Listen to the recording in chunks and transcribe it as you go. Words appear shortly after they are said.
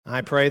I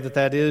pray that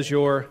that is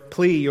your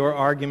plea, your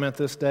argument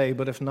this day,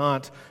 but if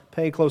not,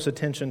 pay close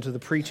attention to the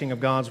preaching of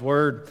God's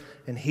Word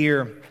and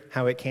hear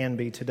how it can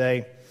be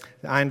today.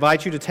 I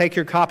invite you to take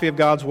your copy of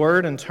God's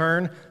Word and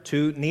turn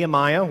to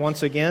Nehemiah.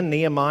 Once again,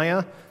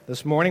 Nehemiah.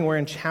 This morning we're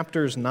in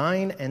chapters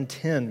 9 and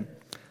 10.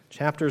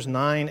 Chapters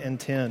 9 and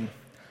 10.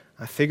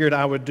 I figured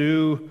I would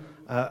do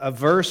a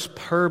verse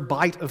per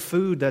bite of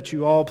food that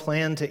you all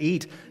plan to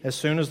eat as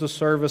soon as the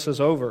service is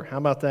over. How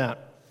about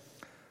that?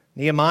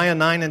 Nehemiah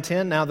 9 and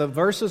 10. Now, the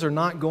verses are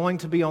not going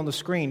to be on the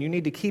screen. You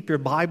need to keep your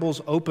Bibles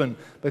open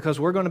because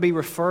we're going to be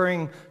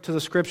referring to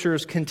the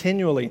Scriptures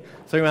continually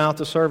throughout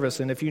the service.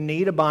 And if you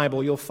need a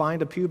Bible, you'll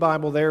find a pew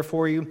Bible there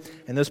for you.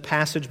 And this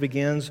passage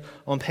begins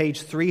on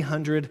page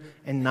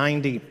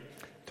 390.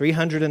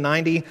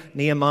 390,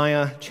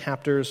 Nehemiah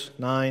chapters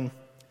 9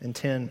 and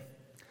 10.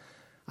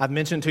 I've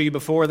mentioned to you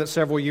before that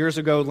several years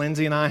ago,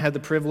 Lindsay and I had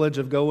the privilege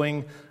of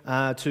going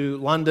to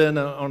London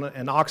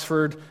and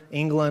Oxford,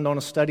 England, on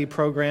a study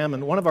program.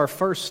 And one of our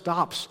first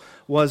stops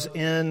was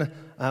in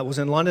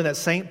London at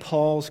St.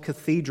 Paul's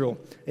Cathedral.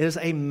 It is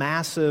a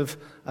massive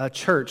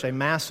church, a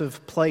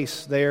massive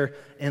place there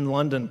in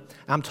London.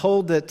 I'm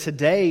told that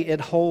today it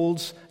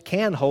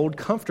can hold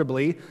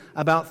comfortably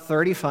about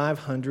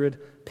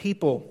 3,500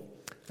 people.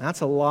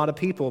 That's a lot of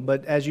people,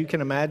 but as you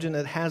can imagine,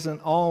 it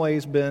hasn't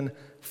always been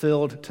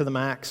filled to the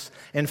max.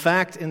 In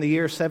fact, in the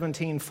year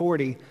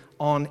 1740,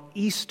 on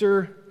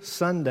Easter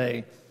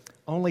Sunday,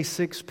 only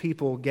 6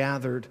 people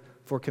gathered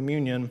for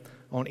communion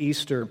on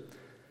Easter.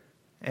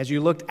 As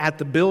you looked at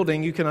the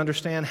building, you can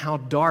understand how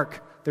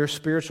dark their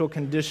spiritual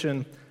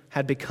condition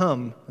had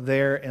become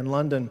there in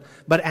London.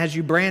 But as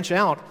you branch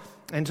out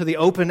into the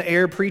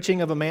open-air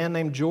preaching of a man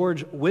named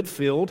George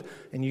Whitefield,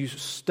 and you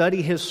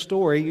study his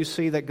story, you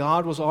see that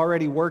God was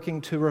already working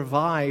to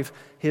revive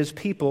His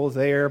people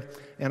there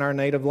in our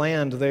native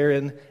land, there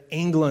in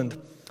England.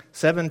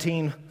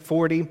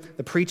 1740,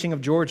 the preaching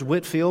of George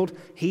Whitefield,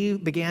 he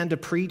began to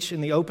preach in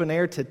the open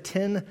air to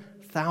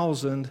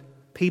 10,000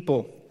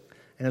 people.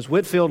 And as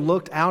Whitefield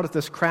looked out at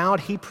this crowd,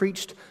 he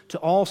preached to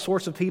all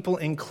sorts of people,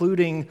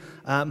 including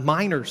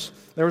miners.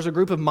 There was a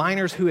group of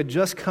miners who had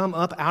just come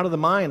up out of the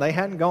mine. They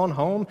hadn't gone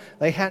home.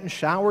 They hadn't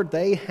showered.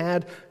 They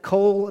had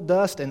coal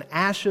dust and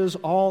ashes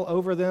all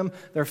over them.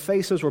 Their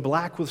faces were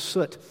black with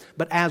soot.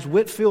 But as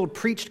Whitefield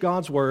preached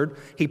God's Word,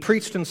 he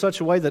preached in such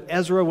a way that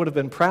Ezra would have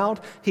been proud.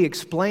 He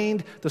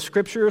explained the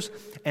Scriptures,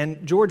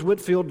 and George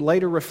Whitefield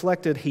later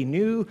reflected he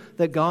knew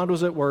that God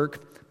was at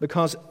work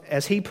because,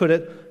 as he put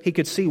it, he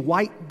could see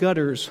white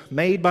gutters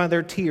made by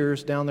their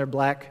tears down their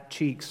black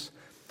cheeks.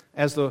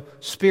 As the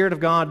Spirit of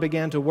God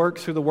began to work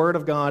through the Word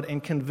of God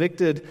and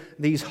convicted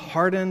these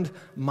hardened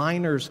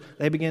miners,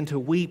 they began to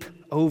weep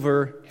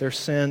over their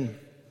sin.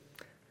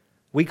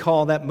 We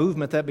call that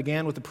movement that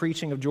began with the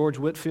preaching of George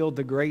Whitefield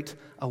the Great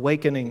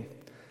Awakening.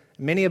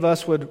 Many of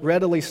us would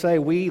readily say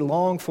we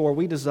long for,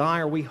 we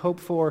desire, we hope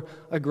for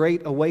a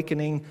great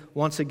awakening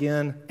once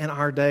again in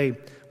our day.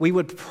 We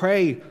would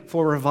pray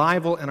for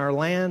revival in our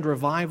land,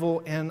 revival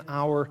in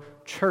our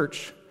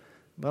church.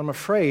 But I'm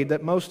afraid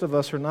that most of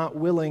us are not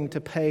willing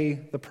to pay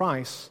the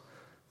price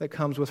that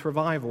comes with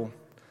revival.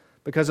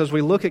 Because as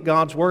we look at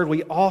God's Word,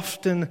 we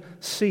often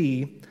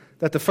see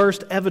that the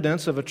first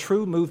evidence of a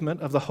true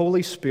movement of the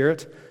Holy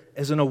Spirit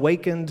is an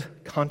awakened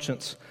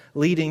conscience,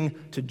 leading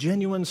to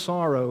genuine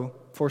sorrow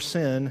for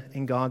sin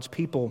in God's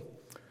people.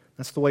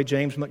 That's the way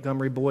James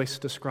Montgomery Boyce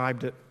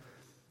described it.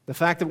 The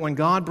fact that when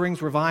God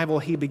brings revival,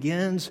 He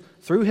begins,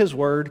 through His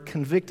Word,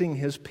 convicting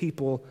His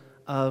people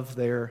of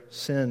their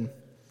sin.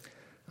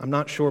 I'm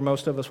not sure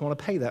most of us want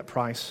to pay that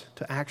price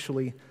to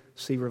actually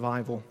see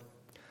revival.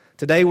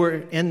 Today we're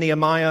in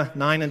Nehemiah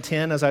 9 and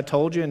 10, as I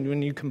told you, and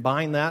when you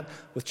combine that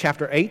with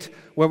chapter 8,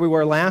 where we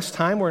were last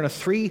time, we're in a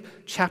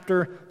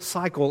 3-chapter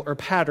cycle or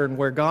pattern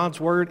where God's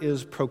Word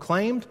is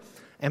proclaimed,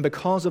 and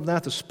because of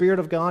that, the Spirit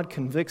of God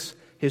convicts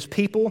His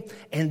people,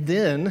 and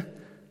then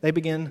they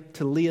begin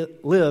to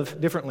live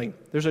differently.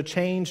 There's a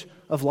change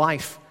of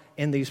life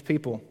in these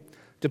people.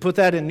 To put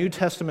that in New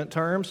Testament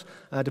terms,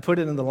 to put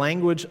it in the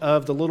language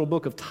of the little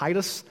book of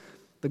Titus,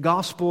 the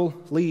gospel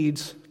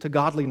leads to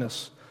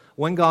godliness.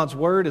 When God's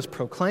Word is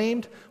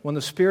proclaimed, when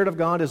the Spirit of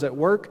God is at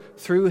work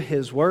through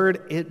His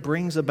Word, it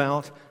brings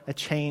about a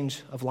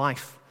change of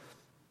life.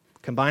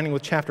 Combining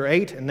with chapter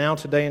 8 and now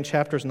today in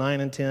chapters 9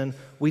 and 10,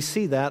 we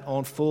see that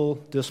on full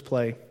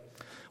display.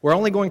 We're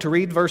only going to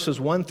read verses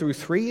 1 through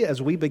 3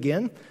 as we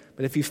begin,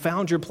 but if you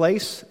found your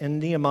place in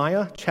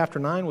Nehemiah chapter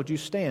 9, would you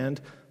stand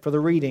for the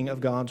reading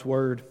of God's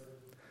Word?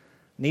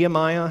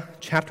 Nehemiah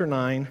chapter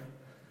 9,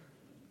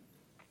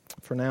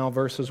 for now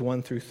verses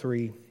 1 through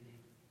 3.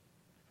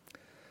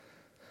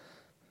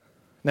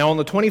 Now on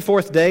the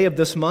 24th day of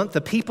this month,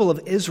 the people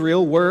of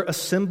Israel were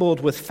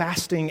assembled with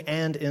fasting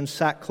and in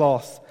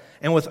sackcloth,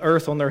 and with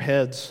earth on their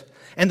heads.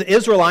 And the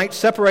Israelites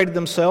separated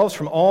themselves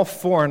from all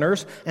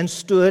foreigners and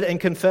stood and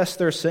confessed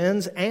their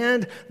sins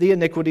and the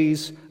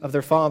iniquities of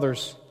their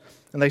fathers.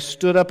 And they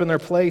stood up in their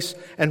place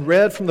and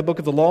read from the book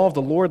of the law of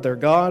the Lord their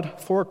God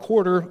for a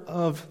quarter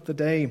of the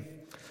day.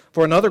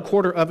 For another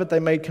quarter of it they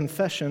made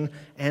confession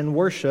and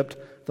worshipped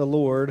the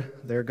Lord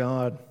their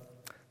God.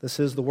 This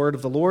is the word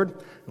of the Lord,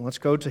 and let's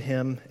go to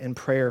Him in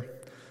prayer.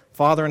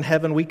 Father in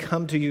heaven, we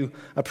come to you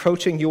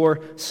approaching your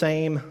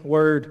same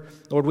word.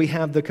 Lord, we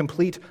have the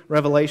complete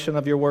revelation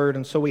of your word,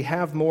 and so we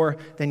have more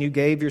than you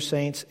gave your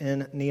saints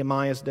in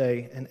Nehemiah's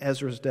day and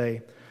Ezra's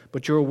day.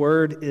 But your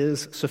word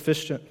is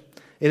sufficient.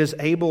 It is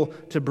able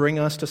to bring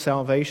us to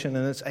salvation,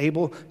 and it's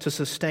able to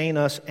sustain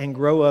us and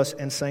grow us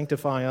and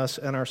sanctify us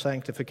in our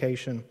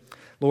sanctification.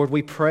 Lord,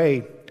 we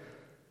pray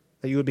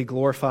that you would be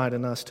glorified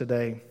in us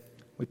today.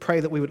 We pray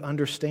that we would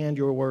understand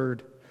your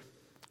word.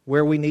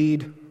 Where we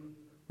need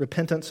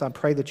repentance, I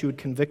pray that you would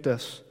convict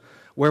us.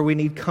 Where we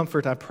need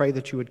comfort, I pray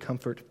that you would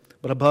comfort.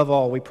 But above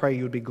all, we pray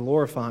you would be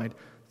glorified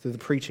through the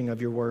preaching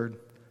of your word.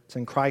 It's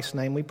in Christ's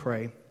name we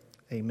pray.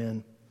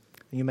 Amen.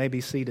 You may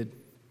be seated.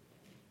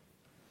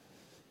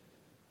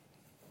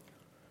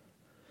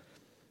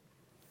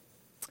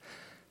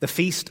 The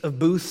Feast of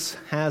Booths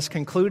has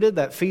concluded,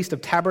 that Feast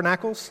of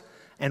Tabernacles,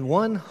 and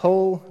one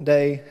whole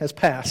day has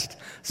passed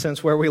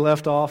since where we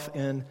left off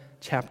in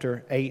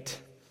chapter 8.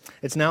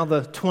 It's now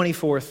the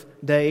 24th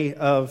day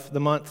of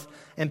the month,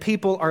 and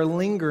people are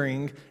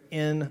lingering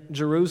in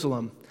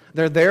Jerusalem.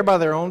 They're there by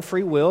their own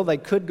free will. They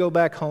could go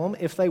back home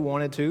if they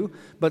wanted to,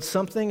 but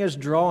something is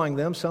drawing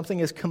them, something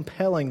is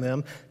compelling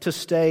them to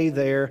stay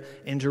there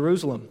in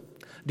Jerusalem.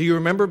 Do you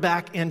remember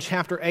back in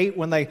chapter 8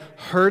 when they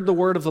heard the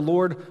word of the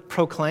Lord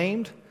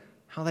proclaimed,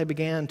 how they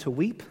began to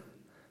weep?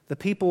 The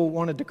people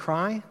wanted to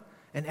cry.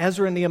 And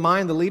Ezra and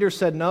Nehemiah, the leaders,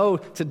 said, no,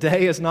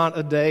 today is not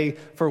a day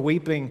for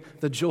weeping.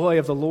 The joy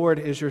of the Lord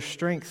is your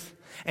strength.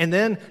 And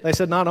then they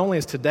said not only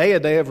is today a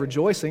day of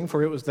rejoicing,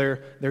 for it was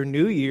their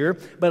new year,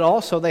 but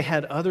also they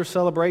had other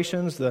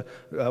celebrations, the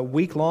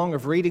week long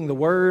of reading the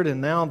Word, and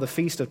now the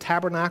Feast of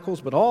Tabernacles.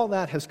 But all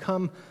that has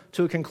come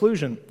to a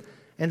conclusion.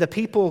 And the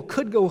people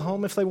could go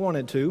home if they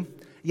wanted to,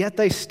 yet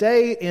they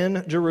stay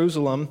in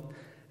Jerusalem,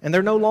 and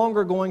they're no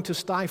longer going to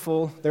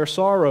stifle their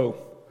sorrow.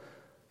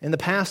 In the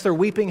past, their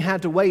weeping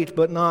had to wait,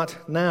 but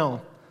not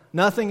now.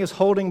 Nothing is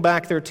holding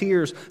back their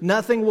tears.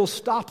 Nothing will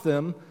stop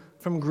them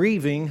from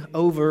grieving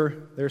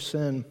over their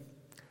sin.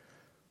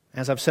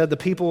 As I've said, the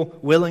people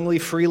willingly,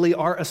 freely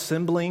are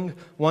assembling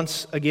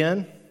once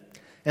again.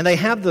 And they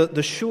have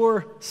the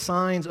sure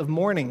signs of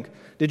mourning.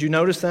 Did you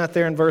notice that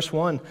there in verse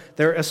 1?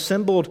 They're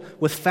assembled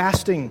with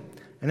fasting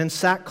and in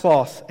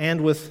sackcloth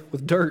and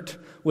with dirt,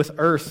 with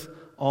earth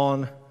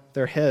on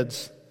their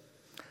heads.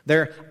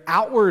 Their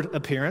outward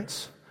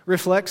appearance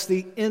reflects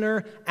the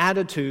inner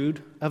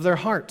attitude of their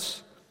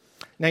hearts.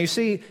 Now you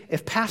see,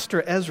 if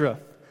Pastor Ezra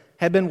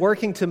had been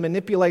working to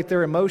manipulate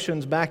their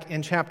emotions back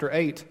in chapter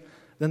 8,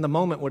 then the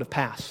moment would have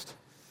passed.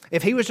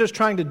 If he was just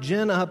trying to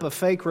gin up a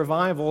fake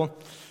revival,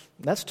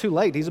 that's too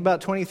late. He's about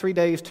 23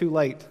 days too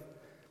late.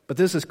 But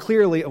this is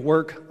clearly a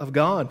work of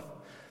God,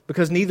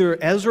 because neither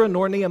Ezra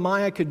nor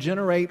Nehemiah could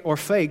generate or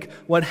fake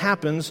what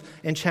happens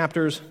in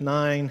chapters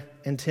 9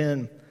 and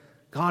 10.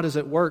 God is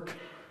at work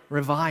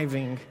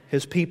reviving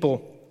His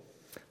people.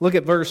 Look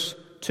at verse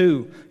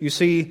 2. You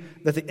see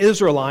that the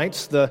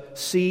Israelites, the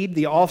seed,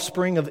 the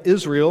offspring of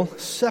Israel,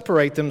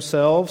 separate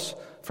themselves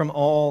from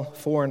all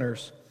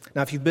foreigners.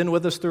 Now, if you've been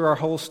with us through our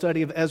whole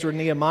study of Ezra and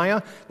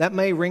Nehemiah, that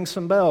may ring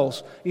some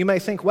bells. You may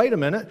think, wait a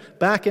minute,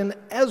 back in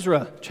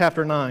Ezra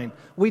chapter 9,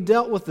 we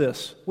dealt with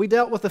this. We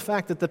dealt with the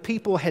fact that the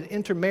people had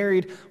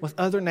intermarried with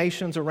other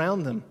nations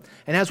around them.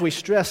 And as we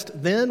stressed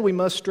then, we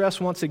must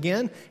stress once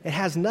again, it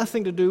has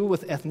nothing to do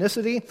with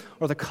ethnicity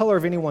or the color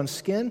of anyone's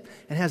skin.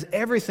 It has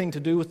everything to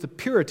do with the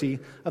purity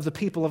of the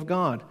people of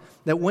God.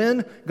 That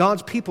when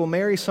God's people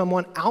marry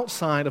someone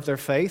outside of their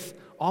faith,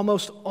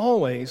 almost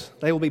always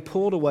they will be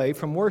pulled away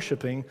from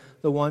worshiping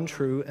the one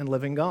true and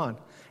living God.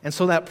 And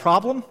so that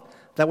problem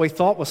that we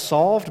thought was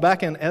solved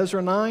back in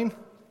Ezra 9,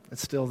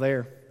 it's still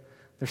there.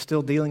 They're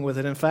still dealing with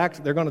it. In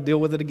fact, they're going to deal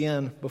with it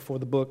again before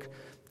the book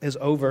is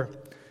over.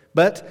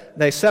 But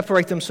they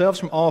separate themselves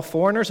from all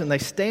foreigners, and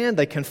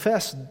they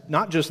confess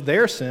not just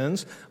their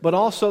sins, but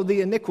also the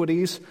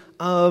iniquities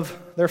of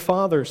their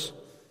fathers.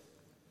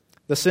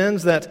 The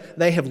sins that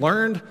they have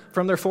learned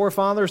from their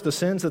forefathers, the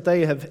sins that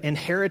they have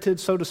inherited,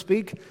 so to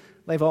speak,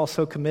 they've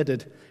also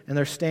committed. And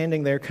they're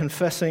standing there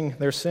confessing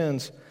their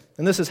sins.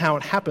 And this is how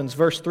it happens.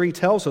 Verse 3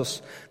 tells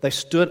us, they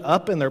stood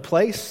up in their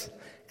place,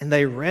 and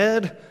they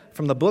read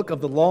from the book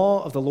of the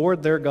law of the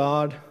Lord their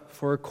God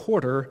for a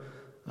quarter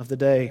of the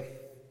day.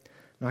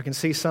 Now I can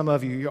see some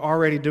of you, you're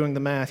already doing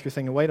the math. You're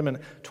thinking, wait a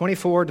minute,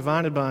 24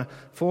 divided by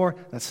 4,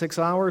 that's 6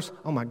 hours?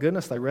 Oh my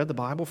goodness, they read the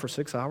Bible for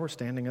 6 hours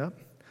standing up?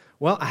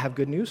 Well, I have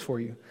good news for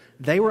you.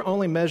 They were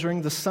only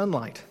measuring the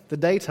sunlight, the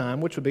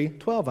daytime, which would be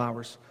 12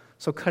 hours.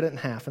 So cut it in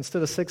half.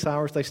 Instead of 6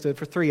 hours, they stood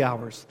for 3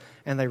 hours,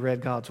 and they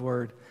read God's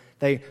Word.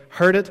 They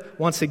heard it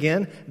once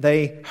again.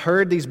 They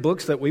heard these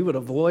books that we would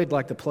avoid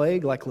like the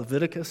plague, like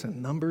Leviticus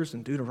and Numbers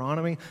and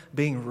Deuteronomy,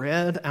 being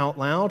read out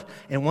loud.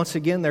 And once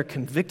again, they're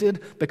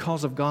convicted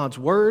because of God's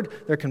Word.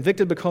 They're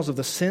convicted because of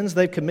the sins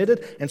they've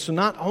committed. And so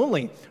not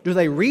only do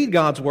they read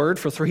God's Word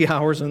for 3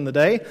 hours in the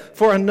day,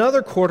 for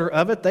another quarter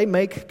of it, they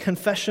make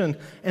confession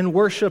and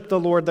worship the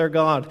Lord their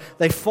God.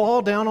 They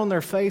fall down on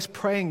their face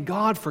praying,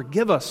 God,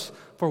 forgive us,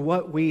 for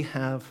what we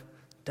have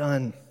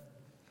done.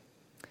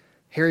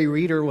 Harry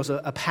Reeder was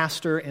a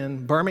pastor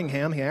in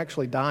Birmingham. He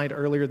actually died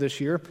earlier this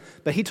year.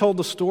 But he told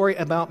the story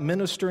about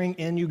ministering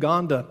in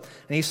Uganda.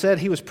 And he said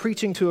he was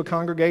preaching to a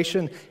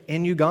congregation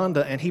in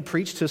Uganda, and he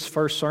preached his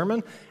first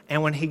sermon.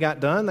 And when he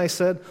got done, they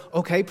said,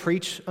 okay,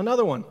 preach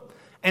another one.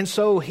 And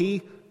so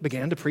he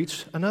began to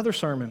preach another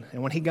sermon.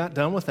 And when he got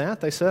done with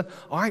that, they said,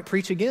 all right,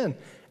 preach again.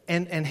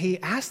 And he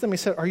asked them, he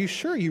said, are you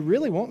sure you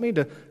really want me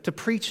to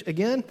preach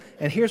again?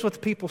 And here's what the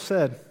people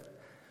said.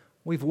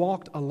 We've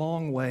walked a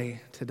long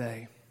way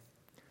today.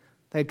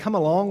 They had come a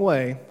long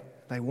way.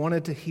 They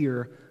wanted to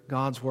hear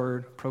God's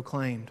word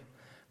proclaimed.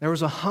 There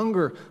was a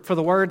hunger for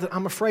the word that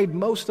I'm afraid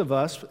most of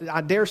us,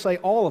 I dare say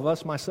all of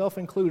us, myself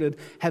included,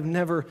 have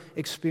never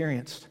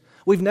experienced.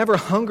 We've never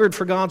hungered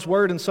for God's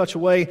word in such a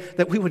way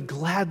that we would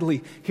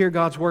gladly hear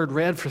God's word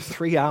read for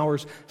 3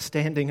 hours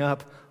standing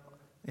up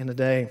in a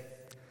day.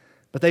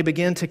 But they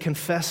began to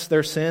confess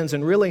their sins,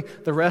 and really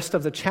the rest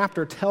of the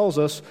chapter tells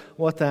us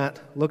what that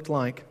looked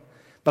like.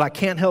 But I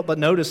can't help but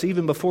notice,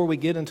 even before we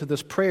get into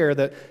this prayer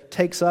that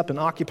takes up and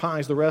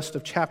occupies the rest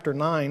of chapter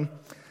 9,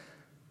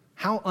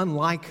 how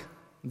unlike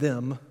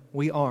them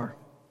we are.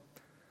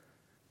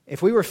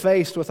 If we were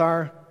faced with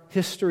our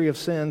history of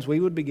sins, we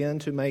would begin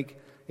to make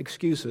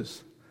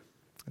excuses.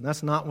 And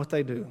that's not what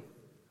they do.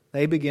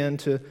 They begin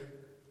to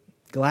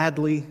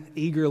gladly,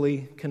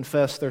 eagerly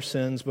confess their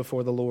sins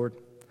before the Lord.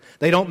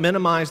 They don't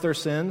minimize their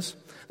sins.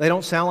 They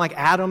don't sound like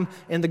Adam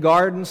in the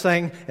garden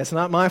saying, it's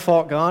not my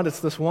fault, God, it's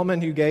this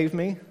woman you gave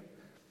me.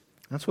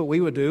 That's what we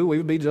would do. We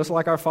would be just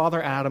like our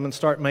father Adam and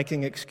start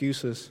making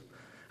excuses.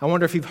 I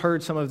wonder if you've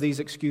heard some of these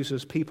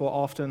excuses people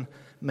often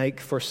make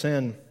for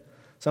sin.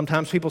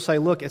 Sometimes people say,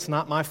 look, it's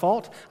not my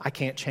fault. I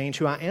can't change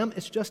who I am.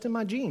 It's just in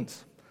my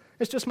genes.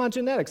 It's just my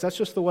genetics. That's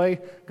just the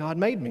way God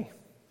made me.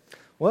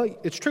 Well,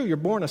 it's true. You're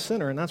born a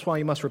sinner, and that's why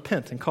you must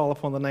repent and call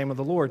upon the name of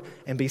the Lord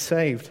and be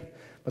saved.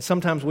 But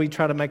sometimes we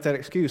try to make that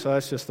excuse, oh,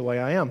 that's just the way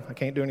I am. I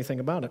can't do anything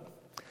about it.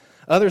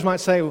 Others might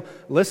say,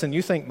 listen,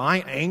 you think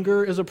my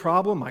anger is a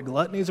problem, my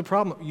gluttony is a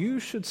problem. You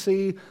should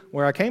see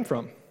where I came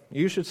from.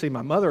 You should see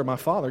my mother or my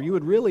father. You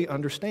would really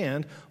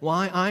understand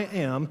why I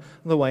am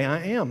the way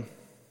I am.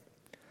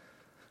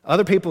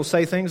 Other people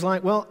say things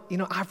like, well,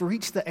 I've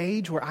reached the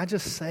age where I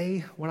just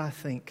say what I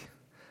think.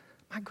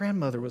 My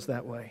grandmother was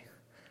that way.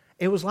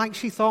 It was like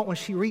she thought when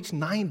she reached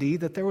 90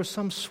 that there was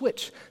some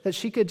switch that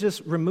she could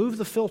just remove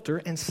the filter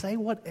and say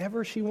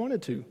whatever she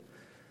wanted to.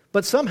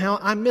 But somehow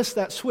I missed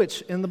that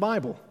switch in the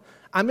Bible.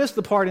 I missed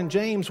the part in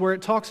James where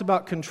it talks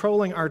about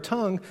controlling our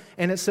tongue,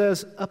 and it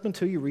says up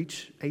until you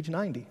reach age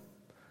 90.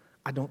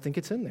 I don't think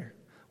it's in there.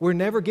 We're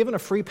never given a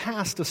free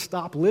pass to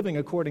stop living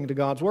according to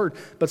God's word,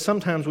 but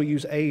sometimes we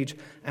use age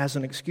as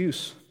an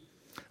excuse.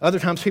 Other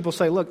times people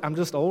say, look, I'm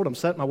just old, I'm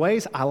set in my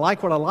ways, I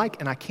like what I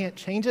like, and I can't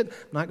change it,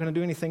 I'm not going to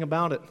do anything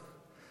about it.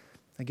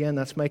 Again,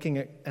 that's making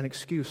it an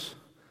excuse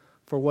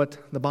for what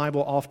the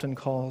Bible often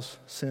calls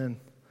sin.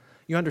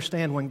 You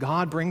understand, when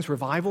God brings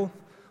revival,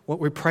 what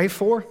we pray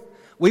for,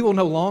 we will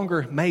no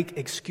longer make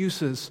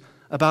excuses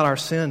about our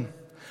sin.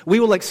 We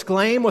will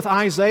exclaim with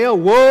Isaiah,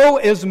 woe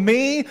is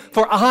me,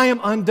 for I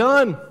am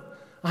undone.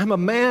 I'm a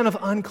man of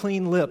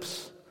unclean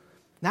lips.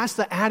 That's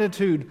the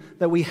attitude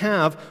that we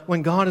have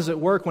when God is at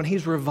work, when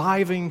He's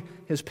reviving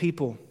His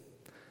people.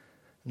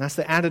 And that's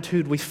the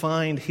attitude we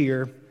find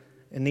here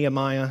in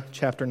Nehemiah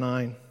chapter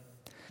 9.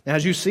 Now,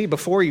 as you see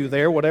before you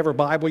there, whatever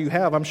Bible you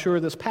have, I'm sure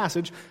this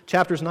passage,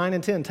 chapters 9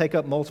 and 10, take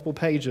up multiple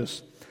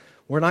pages.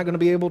 We're not going to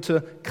be able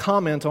to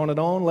comment on it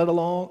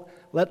all,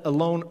 let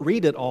alone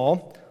read it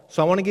all.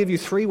 So I want to give you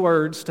 3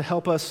 words to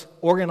help us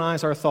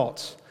organize our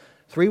thoughts.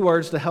 3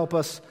 words to help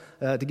us,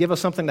 to give us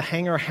something to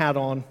hang our hat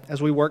on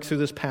as we work through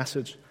this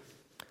passage.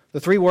 The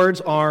 3 words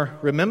are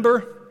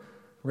remember,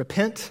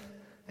 repent,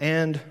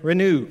 and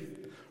renew.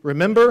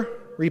 Remember,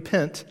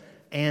 repent,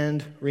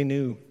 and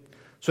renew.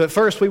 So at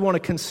first we want to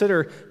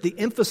consider the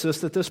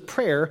emphasis that this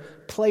prayer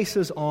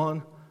places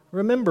on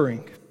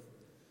remembering.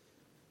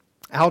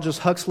 Aldous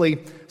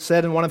Huxley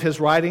said in one of his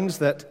writings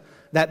that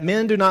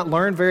men do not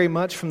learn very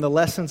much from the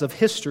lessons of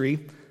history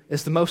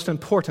is the most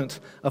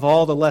important of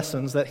all the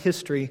lessons that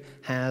history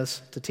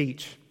has to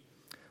teach.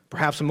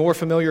 Perhaps a more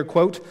familiar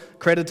quote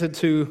credited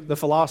to the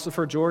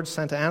philosopher George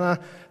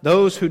Santayana,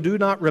 those who do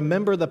not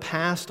remember the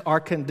past are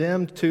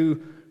condemned to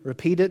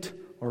repeat it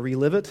or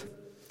relive it.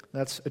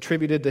 That's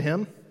attributed to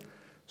him.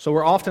 So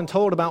we're often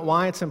told about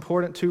why it's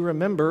important to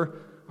remember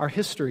our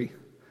history.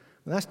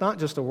 And that's not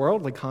just a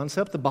worldly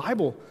concept. The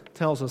Bible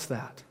tells us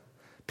that.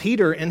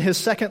 Peter, in his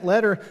second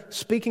letter,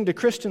 speaking to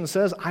Christians,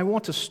 says, I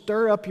want to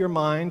stir up your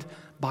mind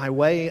by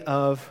way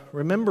of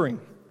remembering.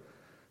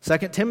 2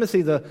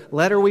 Timothy, the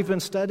letter we've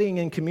been studying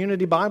in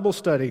community Bible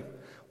study,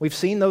 we've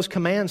seen those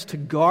commands to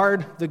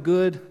guard the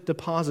good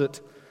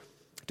deposit,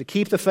 to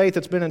keep the faith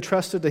that's been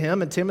entrusted to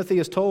him, and Timothy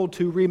is told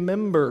to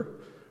remember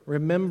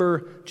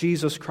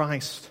Jesus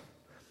Christ.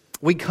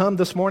 We come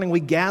this morning, we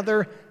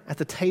gather at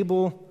the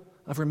table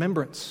of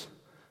remembrance.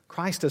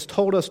 Christ has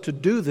told us to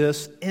do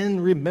this in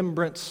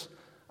remembrance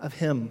of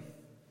Him.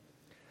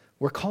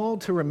 We're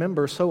called to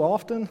remember so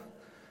often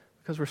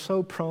Because we're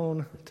so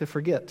prone to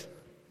forget.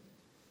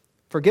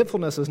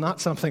 Forgetfulness is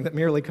not something that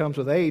merely comes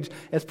with age.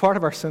 It's part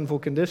of our sinful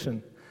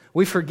condition.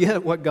 We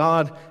forget what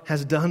God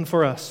has done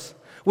for us.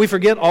 We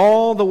forget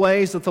all the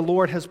ways that the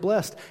Lord has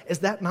blessed. Is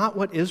that not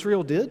what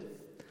Israel did?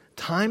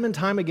 Time and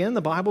time again,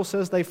 the Bible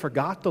says they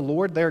forgot the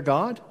Lord their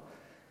God.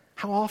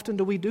 How often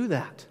do we do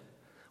that?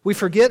 We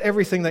forget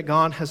everything that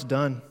God has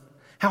done,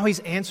 how He's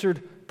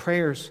answered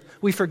prayers.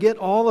 We forget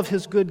all of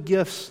His good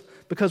gifts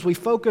because we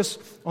focus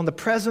on the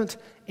present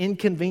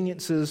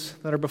inconveniences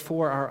that are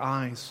before our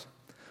eyes.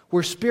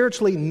 We're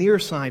spiritually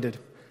nearsighted.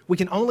 We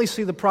can only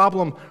see the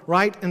problem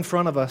right in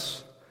front of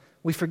us.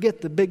 We forget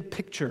the big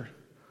picture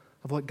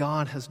of what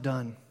God has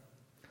done.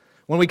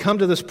 When we come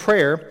to this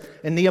prayer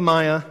in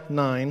Nehemiah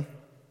 9,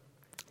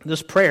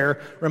 this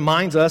prayer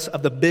reminds us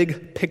of the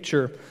big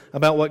picture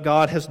about what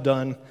God has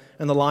done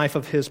in the life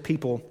of His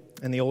people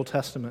in the Old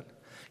Testament.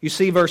 You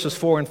see verses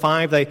 4 and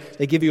 5,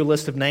 they give you a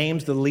list of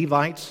names, the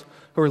Levites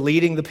who are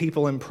leading the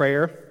people in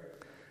prayer.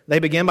 They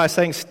begin by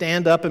saying,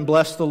 "Stand up and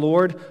bless the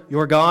Lord,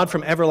 your God,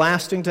 from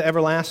everlasting to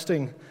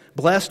everlasting.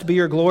 Blessed be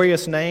your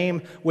glorious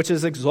name, which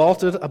is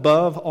exalted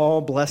above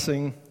all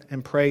blessing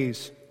and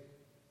praise."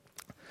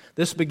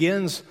 This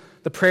begins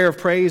the prayer of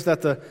praise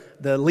that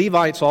the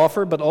Levites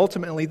offer, but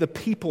ultimately the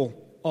people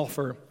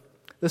offer.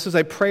 This is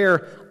a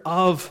prayer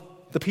of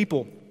the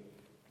people.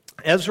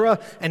 Ezra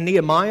and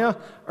Nehemiah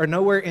are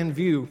nowhere in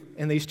view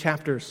in these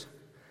chapters.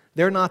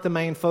 They're not the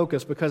main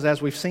focus because,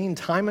 as we've seen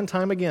time and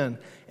time again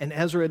in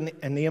Ezra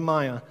and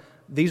Nehemiah,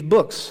 these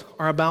books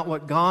are about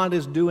what God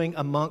is doing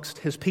amongst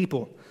His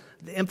people.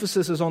 The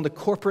emphasis is on the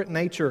corporate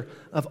nature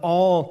of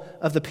all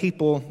of the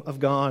people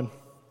of God.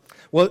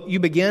 Well, you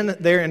begin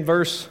there in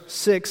verse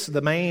 6,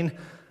 the main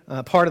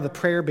part of the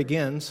prayer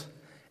begins.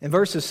 In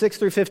verses 6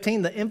 through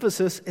 15, the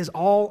emphasis is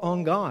all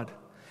on God.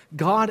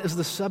 God is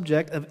the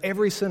subject of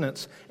every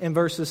sentence in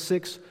verses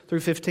 6 through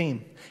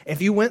 15. If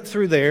you went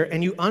through there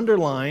and you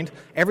underlined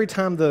every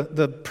time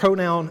the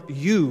pronoun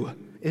you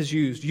is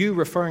used, you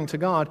referring to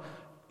God,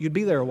 you'd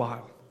be there a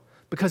while.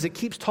 Because it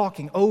keeps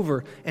talking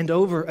over and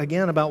over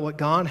again about what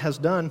God has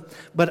done.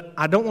 But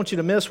I don't want you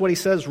to miss what He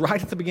says right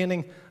at the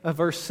beginning of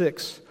verse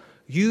 6.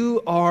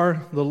 You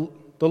are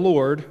the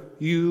Lord,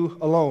 you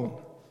alone.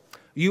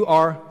 You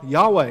are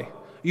Yahweh.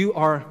 You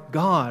are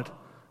God,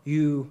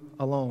 you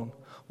alone.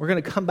 We're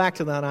going to come back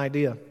to that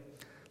idea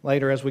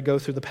later as we go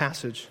through the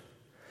passage.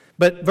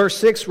 But verse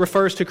 6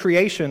 refers to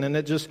creation, and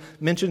it just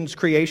mentions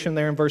creation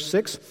there in verse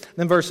 6.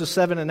 Then verses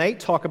 7 and 8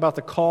 talk about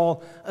the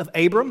call of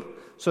Abram.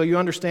 So you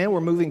understand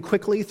we're moving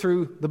quickly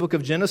through the book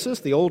of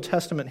Genesis, the Old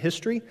Testament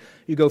history.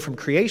 You go from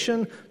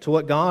creation to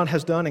what God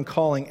has done in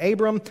calling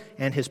Abram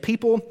and his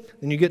people.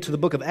 Then you get to the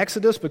book of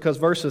Exodus because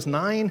verses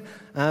 9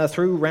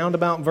 through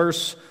roundabout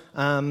verse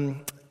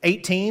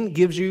 18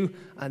 gives you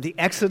the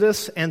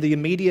Exodus and the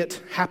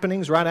immediate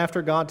happenings right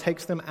after God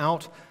takes them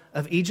out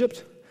of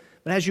Egypt.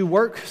 But as you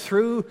work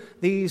through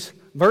these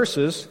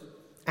verses,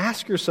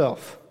 ask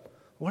yourself,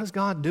 what is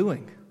God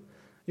doing?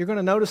 You're going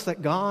to notice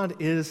that God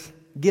is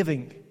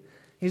giving.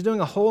 He's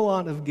doing a whole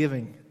lot of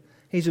giving.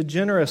 He's a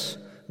generous,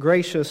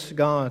 gracious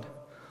God.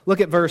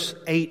 Look at verse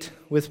 8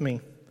 with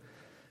me.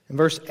 In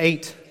verse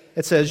 8,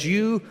 it says,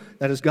 "You,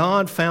 that is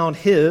God, found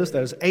His,"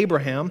 that is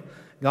Abraham,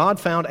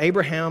 "God found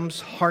Abraham's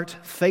heart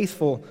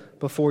faithful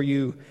before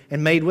you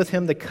and made with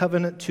him the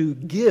covenant to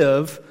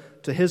give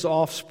to his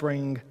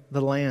offspring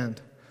the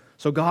land."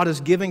 So God is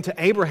giving to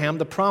Abraham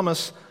the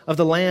promise of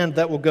the land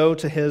that will go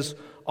to his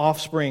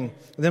offspring.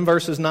 Then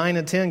verses 9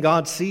 and 10,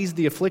 God sees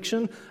the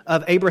affliction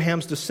of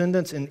Abraham's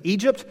descendants in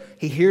Egypt.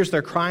 He hears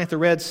their cry at the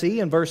Red Sea.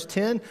 In verse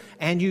 10,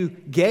 "And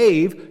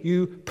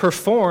you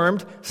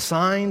performed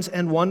signs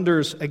and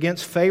wonders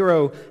against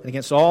Pharaoh and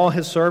against all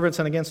his servants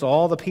and against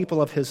all the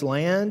people of his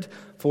land,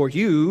 for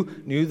you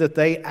knew that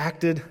they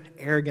acted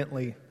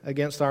arrogantly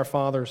against our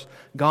fathers."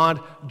 God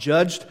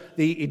judged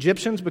the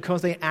Egyptians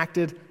because they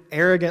acted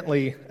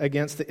arrogantly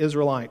against the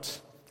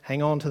Israelites.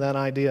 Hang on to that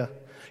idea.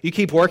 You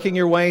keep working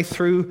your way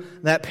through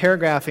that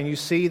paragraph and you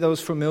see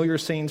those familiar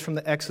scenes from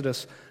the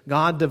Exodus.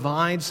 God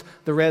divides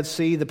the Red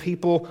Sea. The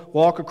people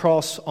walk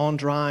across on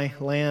dry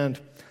land.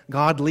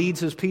 God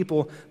leads His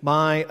people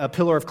by a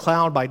pillar of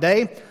cloud by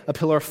day, a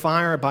pillar of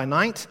fire by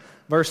night.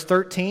 Verse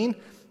 13,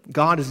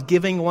 God is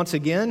giving once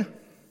again.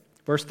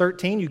 Verse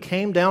 13, "You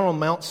came down on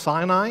Mount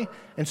Sinai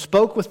and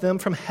spoke with them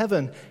from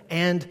heaven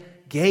and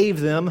gave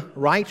them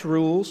right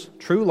rules,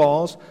 true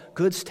laws,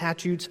 good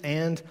statutes,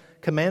 and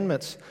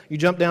commandments." You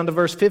jump down to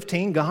verse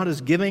 15. God is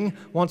giving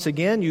once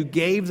again. "You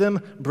gave them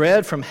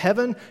bread from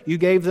heaven. You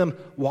gave them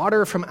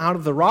water from out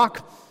of the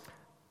rock.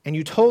 And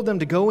you told them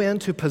to go in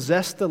to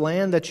possess the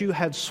land that you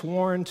had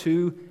sworn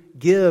to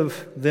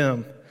give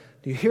them."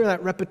 Do you hear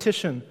that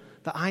repetition?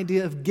 The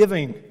idea of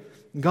giving.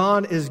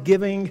 God is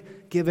giving,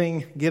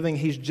 giving, giving.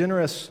 He's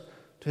generous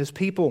to His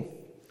people.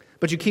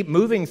 But you keep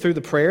moving through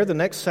the prayer, the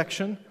next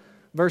section,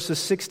 verses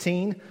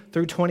 16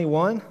 through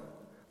 21.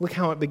 Look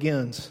how it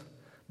begins.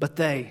 But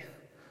they.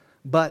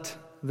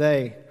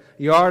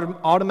 You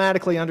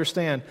automatically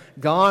understand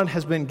God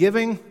has been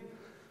giving,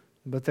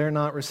 but they're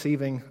not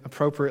receiving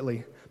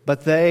appropriately.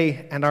 But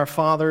they and our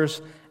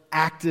fathers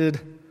acted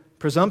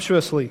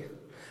presumptuously.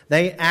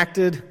 They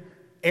acted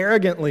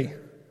arrogantly.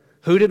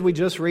 Who did we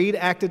just read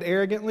acted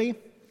arrogantly?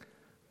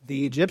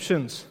 The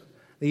Egyptians.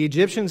 The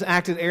Egyptians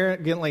acted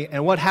arrogantly.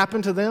 And what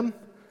happened to them?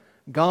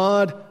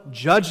 God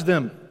judged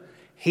them.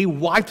 He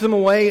wiped them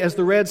away as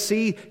the Red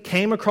Sea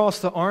came across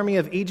the army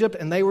of Egypt,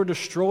 and they were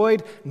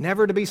destroyed,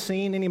 never to be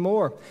seen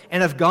anymore.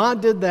 And if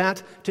God did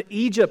that to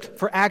Egypt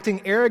for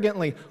acting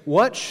arrogantly,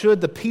 what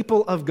should the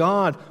people of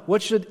God,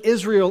 what should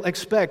Israel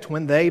expect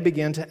when they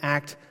begin to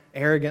act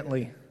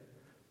arrogantly?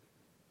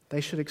 They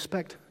should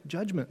expect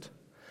judgment.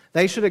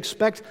 They should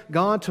expect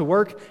God to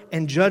work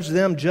and judge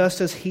them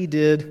just as He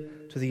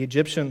did to the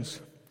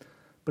Egyptians.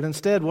 But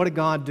instead, what did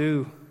God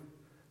do?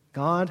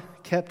 God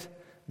kept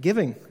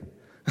giving.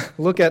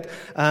 Look at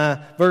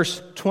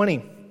verse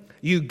 20.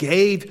 You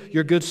gave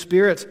your good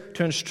Spirit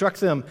to instruct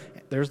them.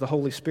 There's the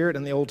Holy Spirit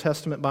in the Old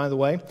Testament, by the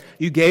way.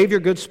 You gave your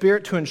good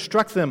Spirit to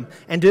instruct them,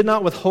 and did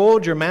not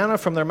withhold your manna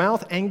from their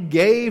mouth, and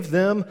gave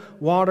them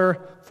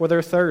water for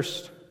their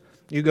thirst.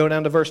 You go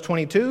down to verse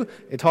 22.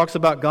 It talks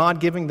about God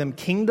giving them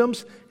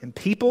kingdoms and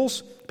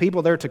peoples,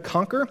 people there to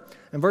conquer.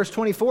 And verse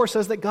 24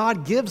 says that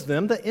God gives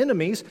them the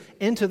enemies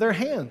into their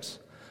hands.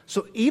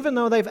 So even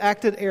though they've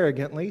acted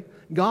arrogantly,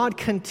 God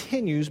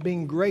continues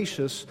being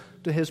gracious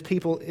to His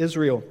people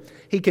Israel.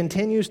 He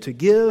continues to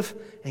give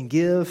and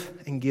give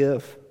and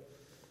give.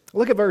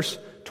 Look at verse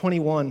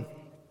 21.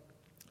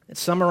 It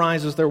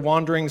summarizes their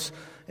wanderings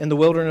in the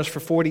wilderness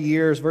for 40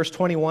 years. Verse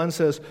 21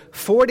 says,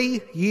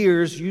 40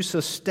 years you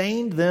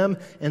sustained them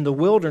in the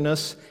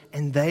wilderness,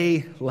 and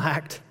they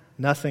lacked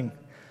nothing.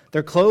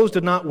 Their clothes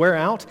did not wear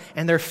out,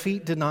 and their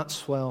feet did not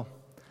swell.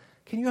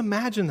 Can you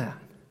imagine that?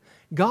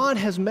 God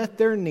has met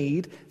their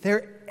need,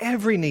 their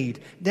every need,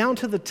 down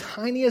to the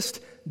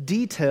tiniest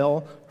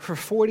detail for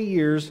 40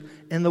 years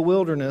in the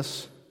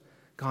wilderness.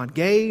 God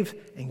gave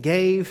and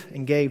gave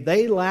and gave.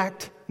 They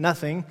lacked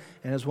nothing.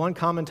 And as one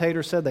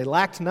commentator said, they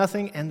lacked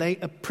nothing and they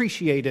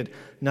appreciated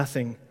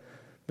nothing.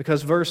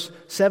 Because verse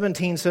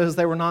 17 says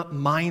they were not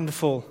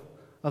mindful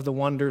of the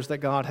wonders that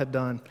God had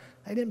done.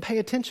 They didn't pay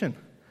attention.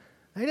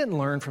 They didn't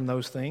learn from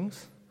those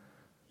things.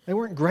 They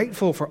weren't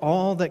grateful for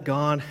all that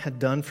God had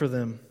done for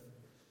them.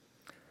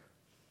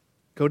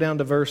 Go down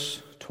to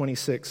verse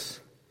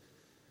 26.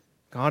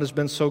 God has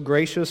been so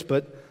gracious,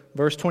 but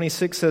verse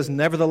 26 says,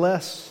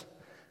 nevertheless,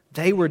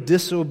 they were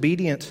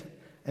disobedient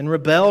and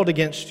rebelled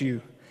against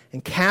you,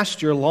 and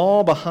cast your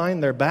law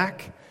behind their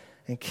back,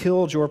 and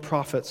killed your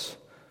prophets,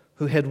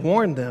 who had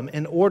warned them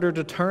in order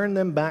to turn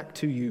them back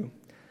to you.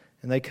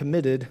 And they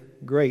committed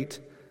great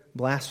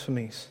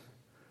blasphemies.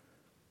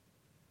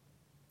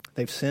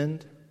 They've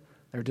sinned,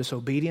 they're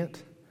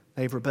disobedient,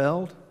 they've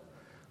rebelled.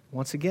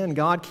 Once again,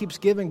 God keeps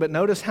giving, but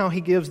notice how He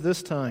gives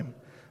this time.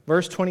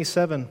 Verse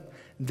 27,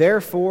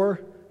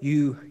 therefore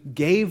you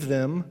gave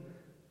them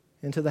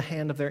into the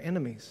hand of their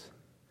enemies.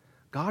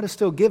 God is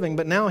still giving,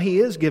 but now He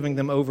is giving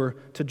them over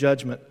to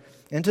judgment,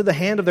 into the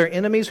hand of their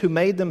enemies who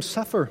made them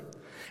suffer.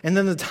 And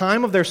in the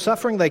time of their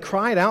suffering they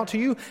cried out to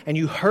you, and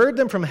you heard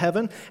them from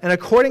heaven, and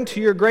according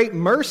to your great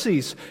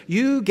mercies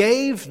you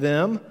gave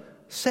them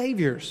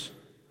saviors,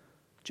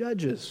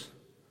 judges,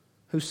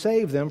 who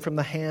saved them from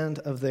the hand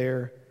of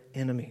their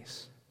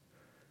enemies.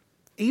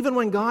 Even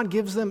when God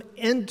gives them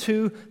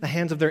into the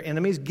hands of their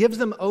enemies, gives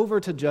them over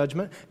to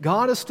judgment,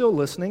 God is still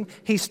listening.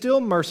 He's still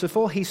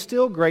merciful. He's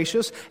still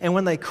gracious. And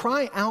when they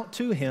cry out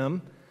to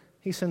Him,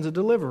 He sends a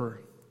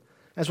deliverer.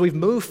 As we've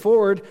moved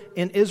forward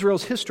in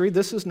Israel's history,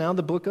 this is now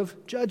the book of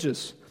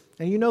Judges.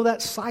 And you know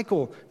that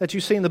cycle that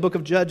you see in the book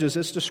of Judges.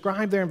 It's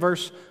described there in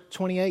verse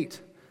 28,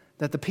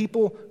 that the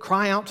people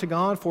cry out to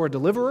God for a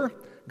deliverer.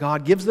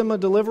 God gives them a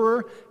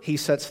deliverer. He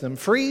sets them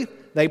free.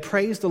 They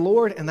praise the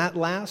Lord, and that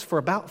lasts for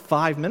about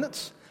 5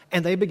 minutes,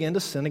 and they begin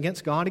to sin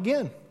against God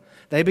again.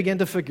 They begin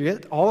to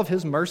forget all of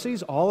His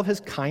mercies, all of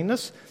His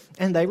kindness,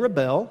 and they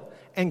rebel,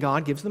 and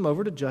God gives them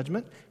over to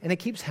judgment, and it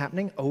keeps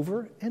happening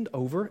over and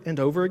over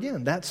and over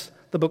again. That's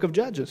the book of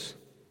Judges.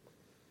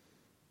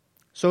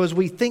 So as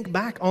we think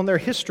back on their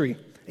history,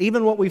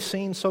 even what we've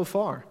seen so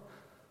far,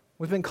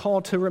 we've been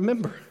called to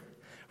remember.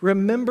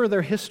 Remember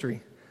their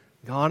history.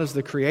 God is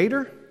the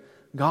Creator.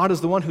 God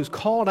is the one who's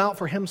called out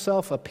for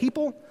Himself a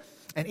people.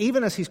 And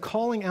even as He's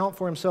calling out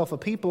for Himself a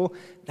people,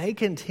 they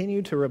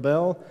continue to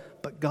rebel.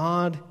 But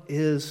God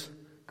is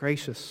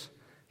gracious.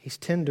 He's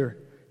tender.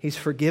 He's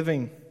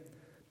forgiving.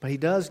 But He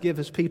does give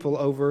His people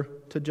over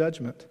to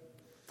judgment.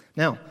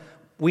 Now,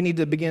 we need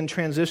to begin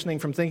transitioning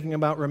from thinking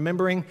about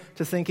remembering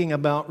to thinking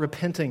about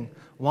repenting.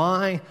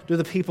 Why do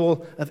the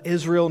people of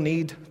Israel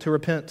need to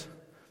repent?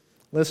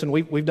 Listen,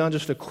 we've done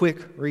just a quick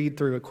read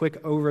through, a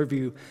quick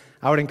overview.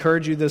 I would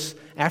encourage you this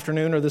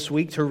afternoon or this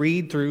week to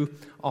read through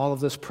all of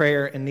this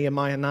prayer in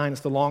Nehemiah 9.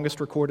 It's the longest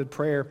recorded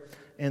prayer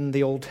in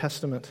the Old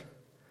Testament.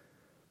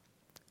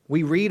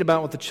 We read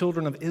about what the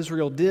children of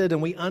Israel did,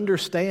 and we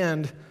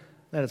understand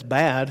that it's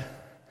bad,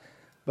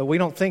 but we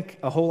don't think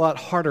a whole lot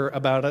harder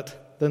about it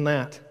than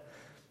that.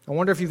 I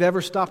wonder if you've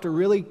ever stopped to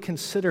really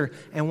consider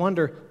and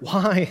wonder,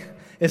 why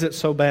is it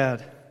so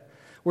bad?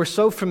 We're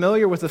so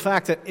familiar with the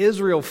fact that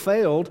Israel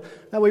failed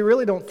that we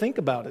really don't think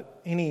about it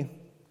any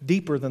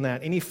deeper than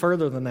that, any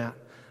further than that.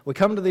 We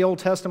come to the Old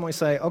Testament, we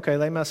say, okay,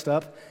 they messed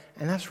up,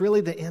 and that's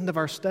really the end of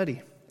our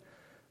study.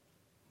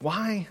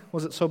 Why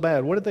was it so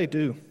bad? What did they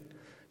do?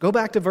 Go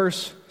back to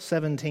verse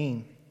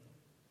 17.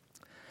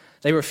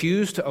 They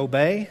refused to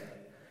obey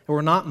and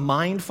were not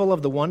mindful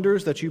of the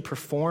wonders that you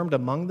performed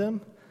among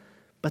them,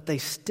 but they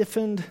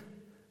stiffened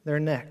their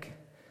neck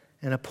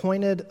and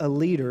appointed a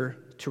leader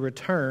to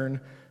return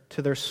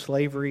to their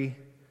slavery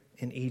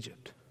in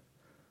Egypt.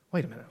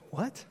 Wait a minute,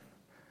 what?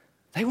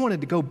 They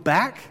wanted to go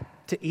back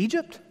to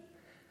Egypt?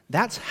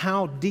 That's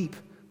how deep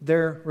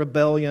their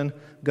rebellion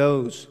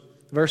goes.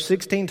 Verse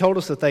 16 told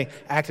us that they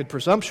acted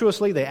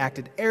presumptuously, they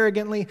acted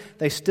arrogantly,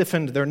 they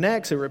stiffened their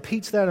necks. It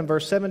repeats that in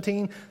verse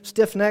 17.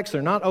 Stiff necks,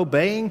 they're not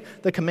obeying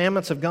the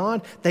commandments of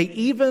God. They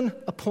even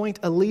appoint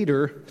a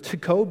leader to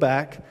go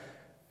back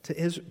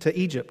to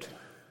Egypt.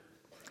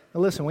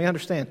 Now listen, we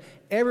understand.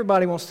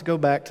 Everybody wants to go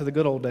back to the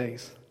good old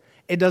days.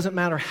 It doesn't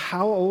matter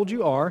how old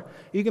you are.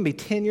 You can be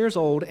 10 years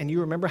old and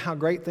you remember how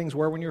great things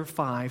were when you were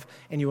 5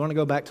 and you want to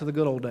go back to the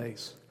good old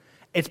days.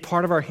 It's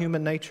part of our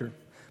human nature.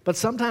 But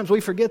sometimes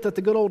we forget that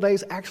the good old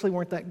days actually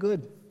weren't that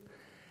good.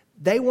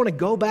 They want to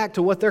go back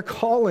to what they're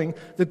calling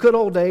the good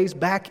old days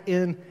back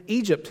in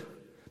Egypt.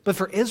 But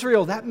for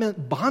Israel, that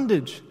meant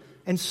bondage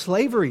and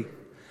slavery.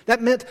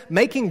 That meant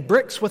making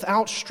bricks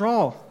without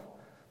straw.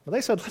 Well,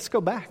 they said, let's go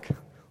back.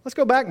 Let's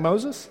go back,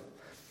 Moses.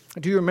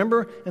 Do you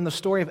remember in the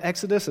story of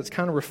Exodus, it's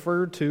kind of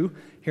referred to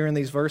here in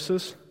these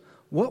verses?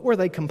 What were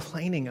they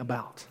complaining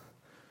about?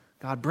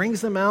 God brings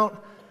them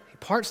out.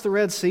 Parts the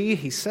Red Sea,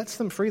 he sets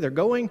them free. They're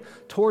going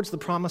towards the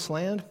promised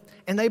land,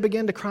 and they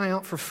begin to cry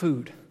out for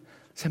food.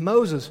 They say,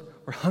 Moses,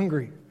 we're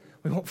hungry.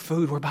 We want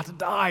food. We're about to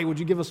die. Would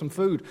you give us some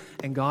food?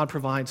 And God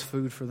provides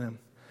food for them.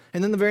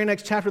 And then the very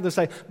next chapter, they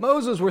say,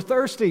 Moses, we're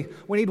thirsty.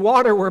 We need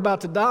water. We're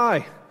about to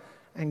die.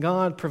 And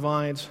God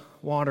provides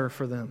water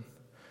for them.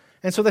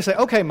 And so they say,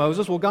 okay,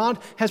 Moses, well, God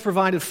has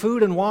provided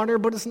food and water,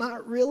 but it's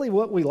not really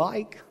what we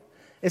like.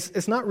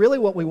 It's not really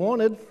what we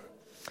wanted.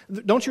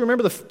 Don't you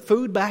remember the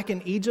food back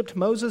in Egypt,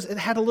 Moses? It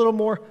had a little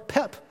more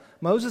pep.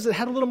 Moses, it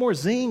had a little more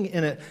zing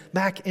in it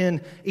back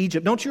in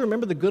Egypt. Don't you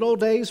remember the good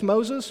old days,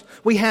 Moses?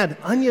 We had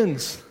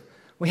onions.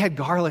 We had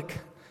garlic.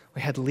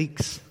 We had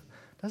leeks.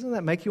 Doesn't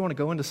that make you want to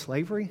go into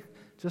slavery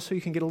just so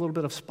you can get a little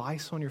bit of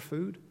spice on your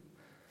food?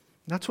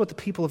 That's what the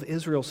people of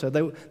Israel said.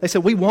 They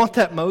said, we want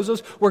that,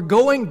 Moses. We're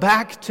going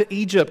back to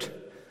Egypt.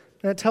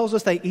 And it tells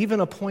us they even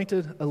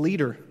appointed a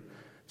leader.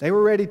 They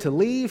were ready to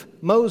leave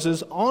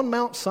Moses on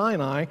Mount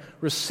Sinai,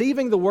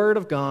 receiving the word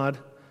of God.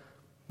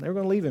 They were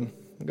going to leave him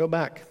and go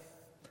back.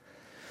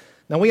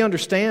 Now, we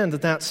understand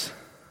that that's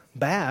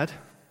bad,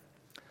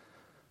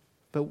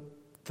 but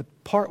the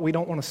part we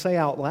don't want to say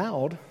out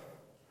loud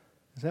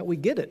is that we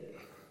get it.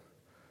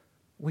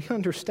 We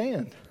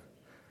understand.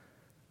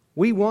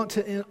 We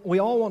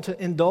all want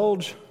to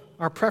indulge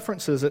our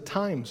preferences at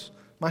times,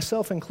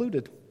 myself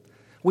included.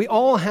 We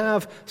all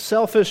have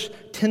selfish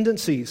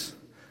tendencies.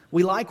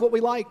 We like what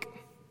we like.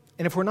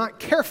 And if we're not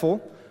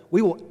careful,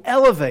 we will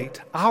elevate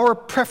our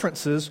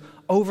preferences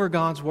over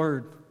God's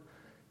word.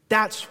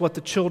 That's what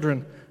the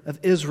children of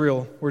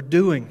Israel were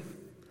doing.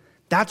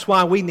 That's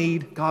why we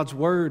need God's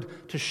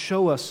word to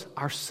show us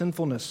our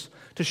sinfulness,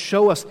 to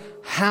show us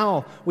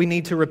how we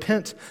need to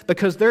repent.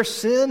 Because their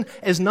sin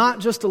is not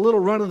just a little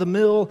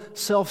run-of-the-mill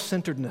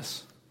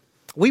self-centeredness.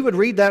 We would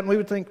read that and we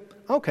would think,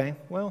 okay,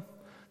 well,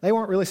 they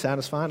weren't really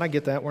satisfied. I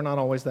get that. We're not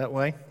always that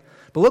way.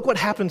 But look what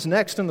happens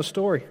next in the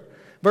story.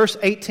 Verse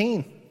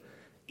 18,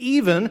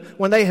 even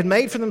when they had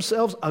made for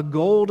themselves a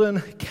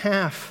golden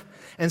calf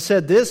and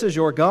said, this is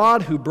your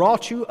God who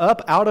brought you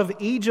up out of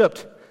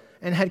Egypt,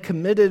 and had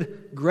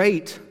committed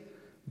great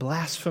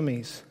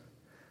blasphemies.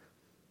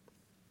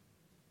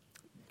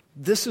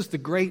 This is the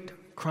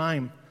great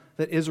crime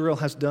that Israel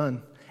has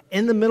done.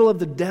 In the middle of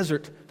the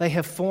desert, they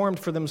have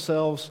formed for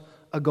themselves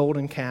a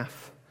golden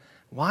calf.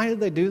 Why did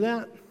they do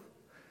that?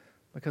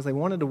 Because they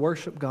wanted to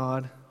worship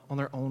God on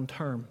their own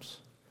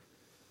terms.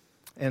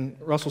 In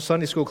Russell's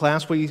Sunday School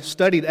class, we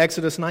studied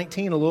Exodus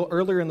 19 a little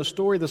earlier in the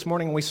story this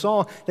morning, and we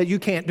saw that you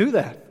can't do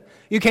that.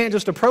 You can't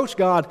just approach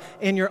God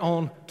in your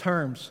own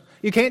terms.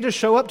 You can't just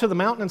show up to the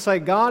mountain and say,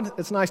 God,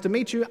 it's nice to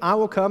meet you. I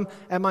will come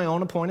at my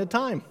own appointed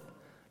time.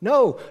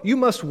 No, you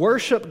must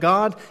worship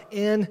God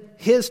in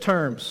His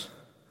terms.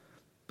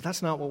 But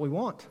that's not what we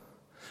want.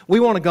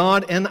 We want a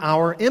God in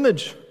our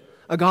image,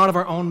 a God of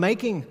our own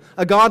making,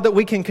 a God that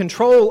we can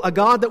control, a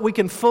God that we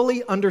can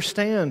fully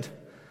understand.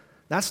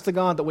 That's the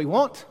God that we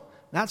want.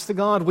 That's the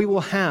God we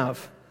will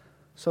have,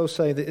 so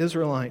say the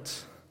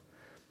Israelites.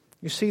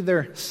 You see,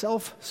 their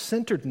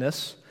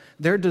self-centeredness,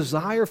 their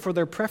desire for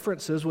their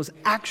preferences was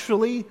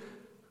actually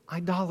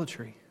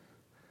idolatry.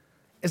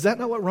 Is that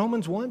not what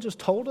Romans 1 just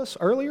told us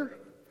earlier?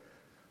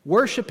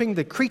 Worshiping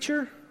the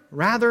creature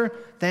rather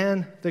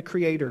than the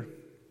Creator.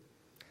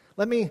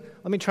 Let me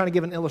try to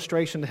give an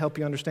illustration to help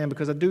you understand,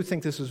 because I do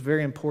think this is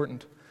very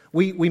important.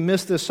 We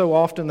miss this so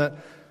often that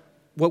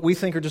what we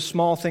think are just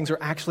small things are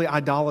actually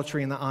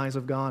idolatry in the eyes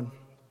of God.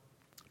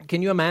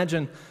 Can you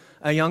imagine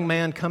a young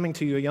man coming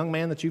to you, a young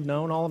man that you've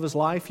known all of his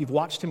life? You've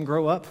watched him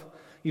grow up.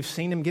 You've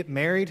seen him get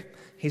married.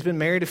 He's been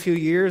married a few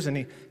years,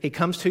 and he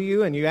comes to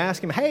you, and you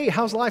ask him, hey,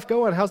 how's life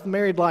going? How's the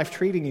married life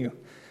treating you?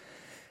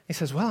 He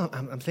says, well,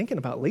 I'm thinking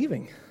about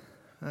leaving.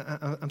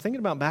 I'm thinking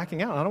about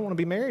backing out. I don't want to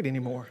be married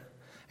anymore.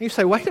 And you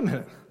say, wait a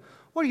minute.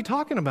 What are you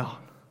talking about?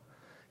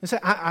 You say,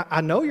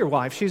 I know your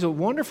wife. She's a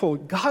wonderful,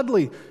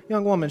 godly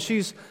young woman.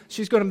 She's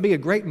going to be a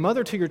great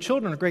mother to your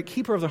children, a great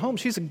keeper of their home.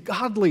 She's a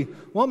godly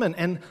woman.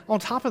 And on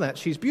top of that,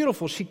 she's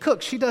beautiful. She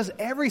cooks. She does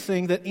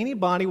everything that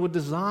anybody would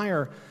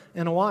desire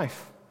in a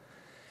wife.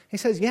 He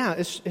says, yeah,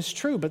 it's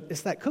true, but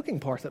it's that cooking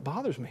part that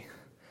bothers me.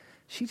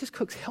 She just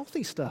cooks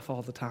healthy stuff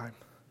all the time.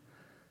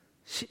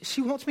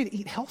 She wants me to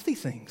eat healthy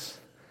things.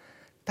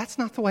 That's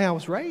not the way I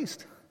was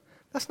raised.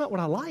 That's not what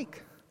I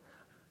like.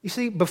 You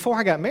see, before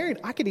I got married,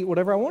 I could eat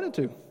whatever I wanted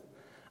to.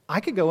 I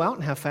could go out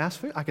and have fast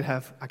food. I could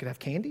have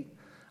candy.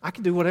 I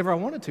could do whatever I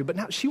wanted to. But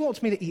now she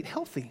wants me to eat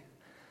healthy.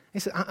 He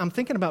said, I'm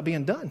thinking about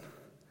being done.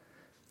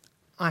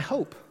 I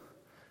hope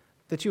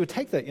that you would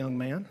take that young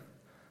man,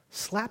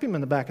 slap him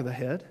in the back of the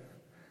head,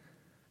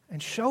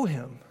 and show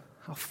him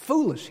how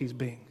foolish he's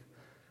being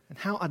and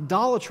how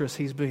idolatrous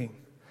he's being.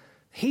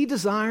 He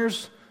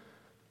desires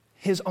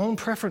his own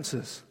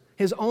preferences,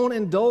 his own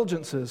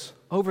indulgences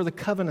over the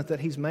covenant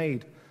that he's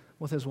made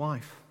with his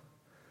wife.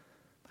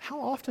 How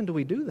often do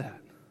we do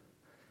that?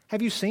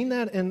 Have you seen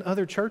that in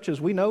other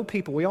churches? We know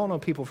people. We all know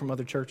people from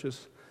other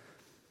churches.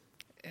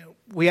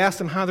 We ask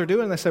them how they're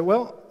doing, and they say,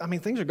 well, I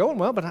mean, things are going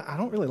well, but I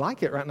don't really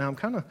like it right now. I'm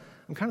kind of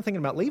thinking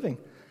about leaving.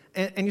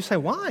 And you say,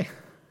 why?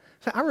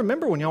 So I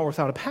remember when y'all were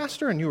without a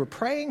pastor and you were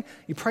praying,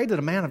 you prayed that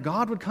a man of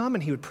God would come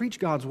and he would preach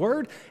God's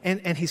word,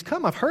 and he's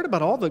come. I've heard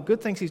about all the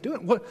good things he's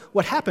doing.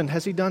 What happened?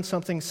 Has he done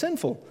something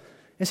sinful?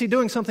 Is he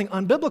doing something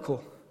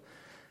unbiblical?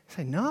 You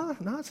say, no,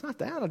 it's not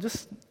that. I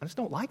just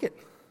don't like it.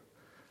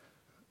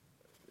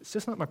 It's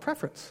just not my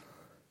preference.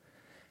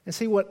 And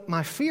see, what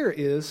my fear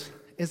is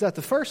that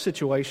the first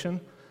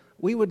situation,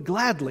 we would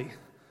gladly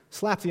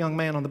slap the young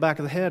man on the back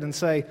of the head and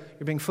say,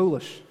 you're being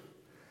foolish.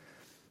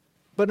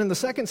 But in the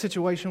second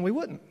situation, we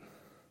wouldn't,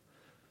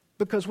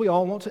 because we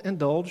all want to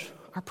indulge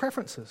our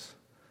preferences.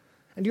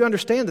 And you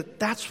understand that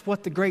that's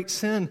what the great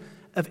sin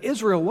of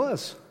Israel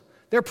was.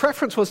 Their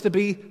preference was to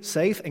be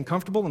safe and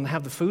comfortable and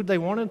have the food they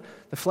wanted,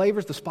 the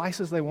flavors, the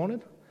spices they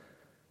wanted.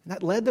 And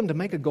that led them to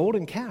make a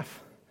golden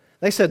calf.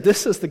 They said,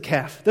 this is the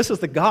calf. This is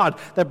the God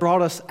that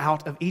brought us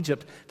out of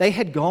Egypt. They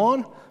had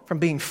gone from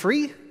being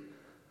free.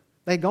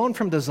 They had gone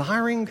from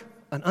desiring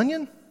an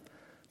onion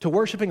to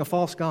worshiping a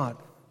false god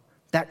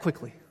that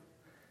quickly.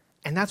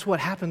 And that's what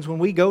happens when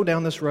we go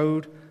down this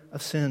road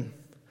of sin.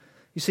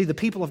 You see, the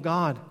people of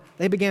God,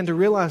 they began to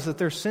realize that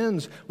their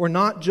sins were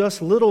not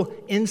just little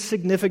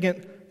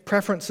insignificant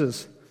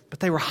preferences, but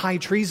they were high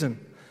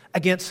treason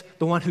against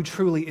the one who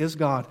truly is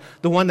God.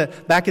 The one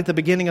that, back at the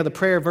beginning of the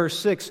prayer, verse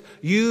 6,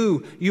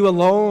 you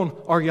alone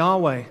are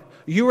Yahweh.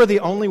 You are the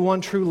only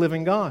one true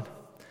living God.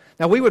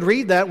 Now we would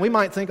read that and we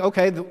might think,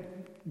 okay,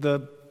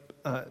 the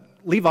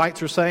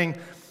Levites are saying,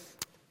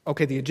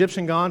 okay, the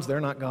Egyptian gods,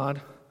 they're not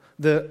God.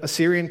 The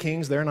Assyrian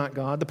kings, they're not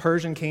God. The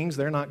Persian kings,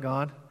 they're not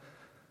God.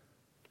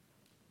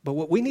 But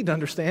what we need to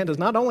understand is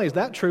not only is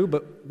that true,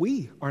 but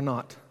we are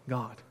not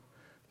God.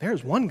 There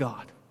is one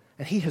God,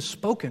 and He has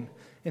spoken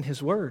in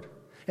His Word.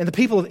 And the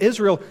people of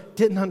Israel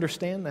didn't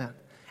understand that.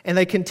 And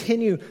they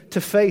continue to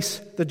face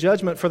the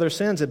judgment for their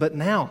sins. But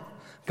now,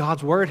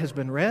 God's Word has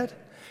been read.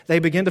 They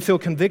begin to feel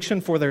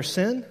conviction for their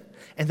sin,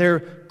 and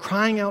they're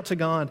crying out to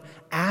God,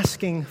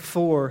 asking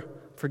for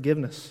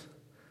forgiveness.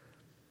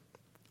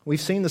 We've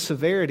seen the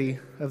severity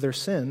of their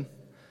sin,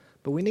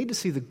 but we need to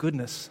see the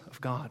goodness of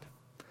God.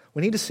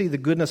 We need to see the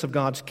goodness of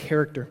God's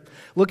character.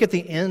 Look at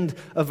the end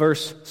of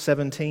verse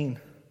 17.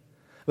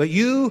 But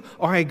you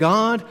are a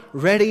God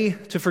ready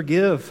to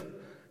forgive,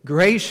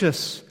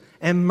 gracious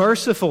and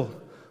merciful,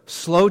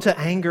 slow to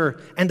anger,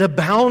 and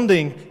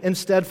abounding in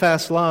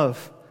steadfast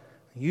love.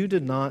 You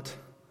did not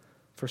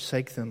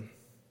forsake them.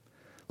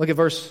 Look at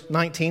verse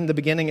 19, the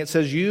beginning. It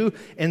says, you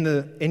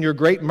in your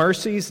great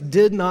mercies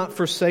did not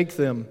forsake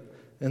them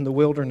in the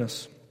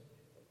wilderness.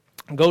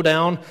 Go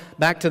down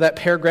back to that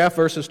paragraph,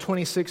 verses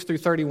 26 through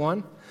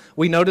 31.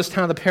 We noticed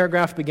how the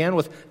paragraph began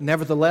with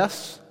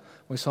nevertheless.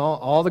 We saw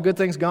all the good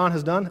things God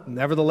has done.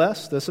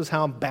 Nevertheless, this is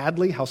how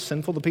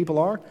sinful the people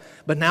are.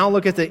 But now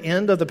look at the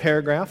end of the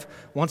paragraph.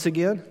 Once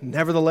again,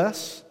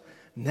 nevertheless,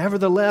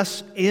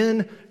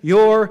 in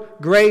your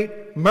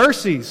great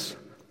mercies,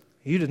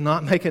 you did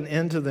not make an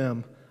end to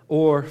them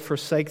or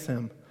forsake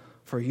them.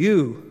 For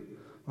you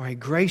are a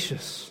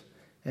gracious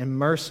and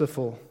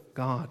merciful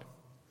God.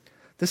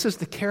 This is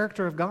the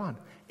character of God.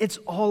 It's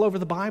all over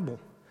the Bible.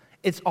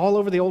 It's all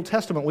over the Old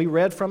Testament. We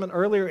read from it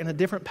earlier in a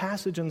different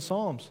passage in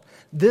Psalms.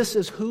 This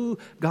is who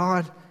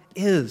God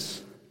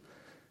is.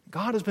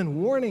 God has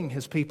been warning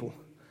His people,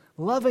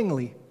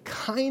 lovingly,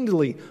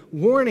 kindly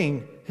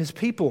warning His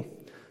people.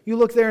 You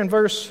look there in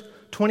verse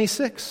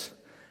 26.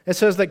 It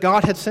says that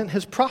God had sent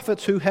His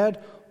prophets who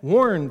had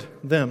warned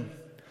them.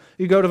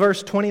 You go to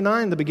verse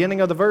 29, the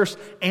beginning of the verse,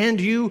 and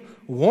you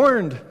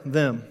warned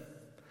them.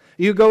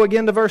 You go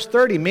again to verse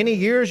 30, many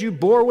years you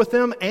bore with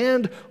them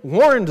and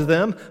warned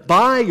them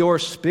by your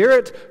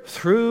Spirit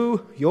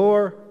through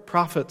your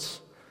prophets.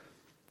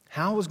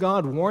 How was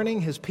God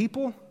warning His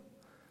people?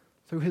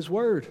 Through His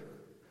Word.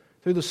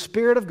 Through the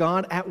Spirit of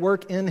God at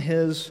work in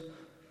His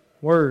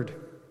Word.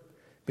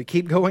 But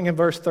keep going in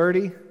verse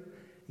 30.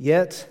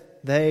 Yet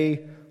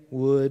they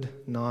would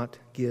not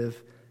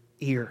give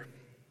ear.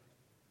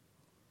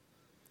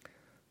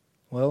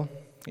 Well,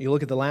 you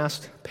look at the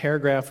last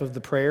paragraph of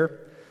the prayer,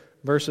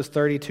 verses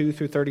 32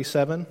 through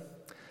 37.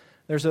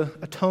 There's a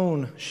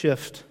tone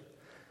shift.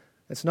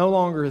 It's no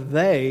longer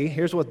they.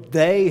 Here's what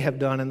they have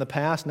done in the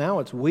past. Now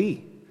it's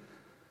we.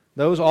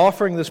 Those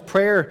offering this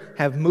prayer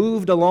have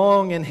moved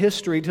along in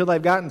history till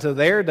they've gotten to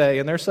their day,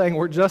 and they're saying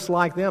we're just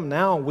like them.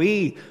 Now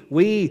we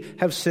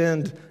have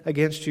sinned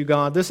against you,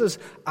 God. This is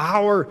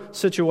our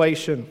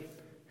situation.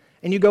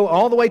 And you go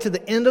all the way to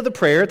the end of the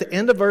prayer, at the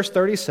end of verse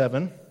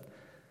 37,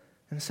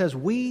 and it says,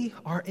 we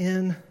are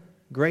in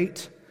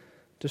great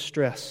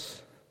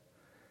distress.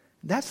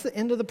 That's the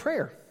end of the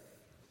prayer.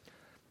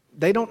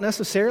 They don't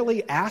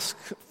necessarily ask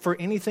for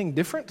anything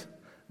different.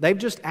 They've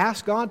just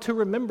asked God to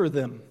remember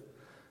them,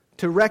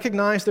 to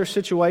recognize their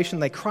situation.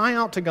 They cry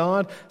out to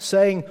God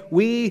saying,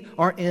 we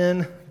are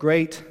in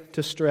great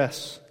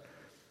distress.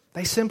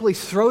 They simply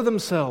throw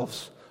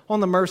themselves on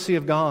the mercy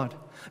of God.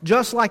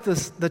 Just like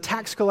the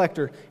tax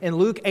collector in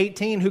Luke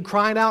 18 who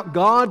cried out,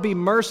 God, be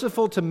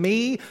merciful to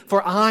me,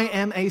 for I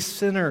am a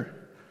sinner.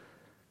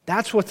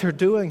 That's what they're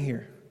doing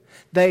here.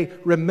 They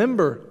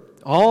remember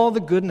all the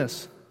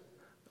goodness,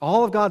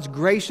 all of God's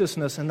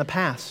graciousness in the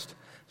past.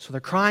 So they're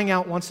crying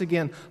out once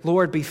again,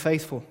 Lord, be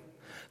faithful.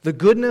 The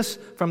goodness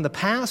from the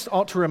past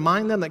ought to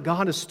remind them that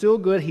God is still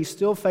good, He's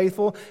still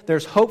faithful.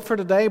 There's hope for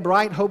today,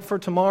 bright hope for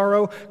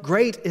tomorrow.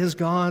 Great is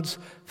God's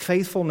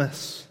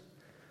faithfulness.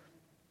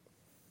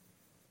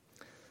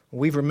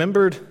 We've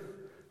remembered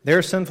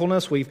their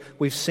sinfulness.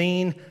 We've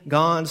seen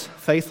God's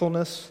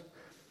faithfulness.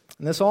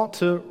 And this ought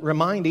to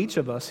remind each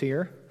of us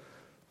here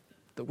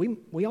that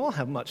we all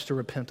have much to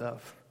repent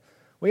of.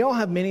 We all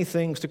have many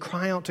things to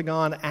cry out to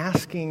God,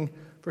 asking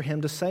for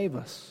Him to save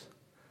us.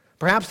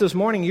 Perhaps this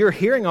morning you're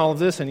hearing all of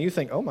this and you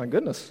think, oh my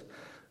goodness,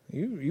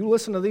 you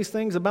listen to these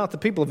things about the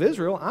people of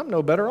Israel, I'm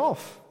no better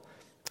off.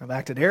 I've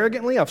acted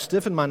arrogantly, I've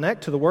stiffened my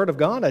neck to the Word of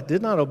God, I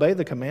did not obey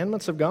the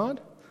commandments of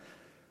God.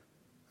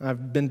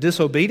 I've been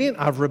disobedient.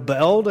 I've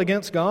rebelled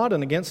against God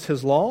and against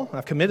His law.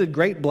 I've committed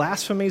great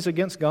blasphemies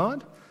against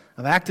God.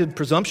 I've acted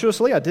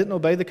presumptuously. I didn't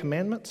obey the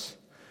commandments.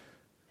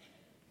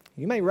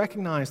 You may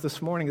recognize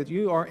this morning that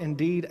you are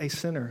indeed a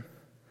sinner.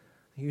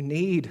 You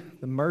need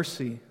the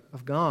mercy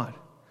of God.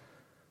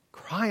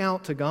 Cry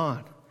out to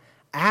God,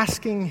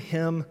 asking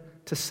Him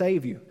to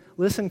save you.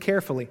 Listen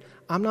carefully.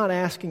 I'm not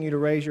asking you to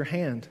raise your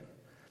hand.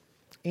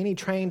 Any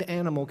trained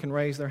animal can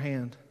raise their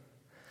hand.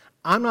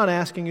 I'm not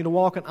asking you to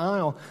walk an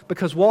aisle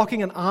because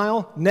walking an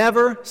aisle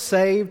never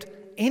saved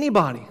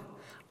anybody.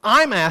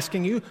 I'm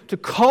asking you to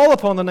call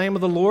upon the name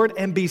of the Lord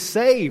and be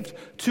saved,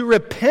 to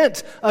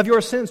repent of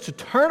your sins, to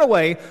turn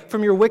away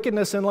from your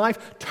wickedness in life,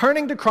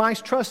 turning to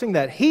Christ, trusting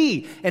that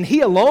He and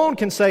He alone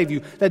can save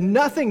you, that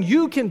nothing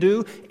you can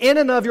do in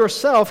and of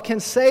yourself can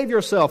save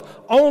yourself.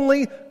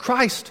 Only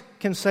Christ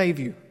can save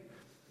you.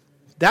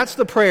 That's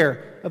the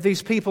prayer of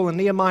these people in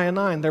Nehemiah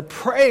 9. They're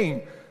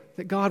praying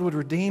that God would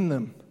redeem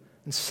them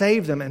and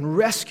save them and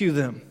rescue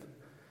them.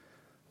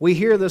 We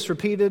hear this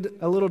repeated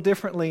a little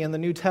differently in the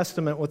New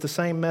Testament with the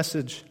same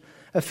message.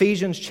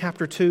 Ephesians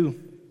chapter 2,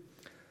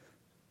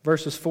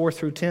 verses 4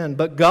 through 10.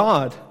 But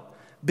God,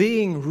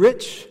 being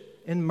rich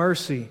in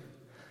mercy,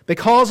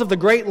 because of the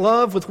great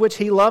love with which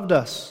He loved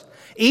us,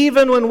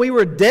 even when we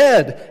were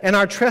dead and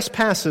our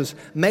trespasses,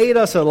 made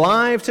us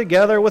alive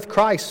together with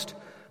Christ.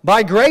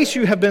 By grace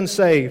you have been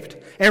saved,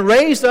 and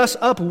raised us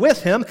up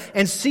with Him,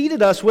 and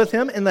seated us with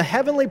Him in the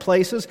heavenly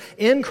places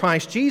in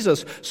Christ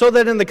Jesus, so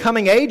that in the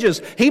coming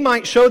ages He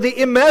might show the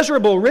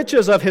immeasurable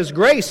riches of His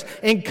grace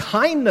and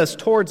kindness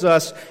towards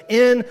us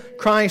in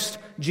Christ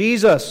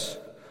Jesus.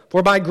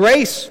 For by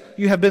grace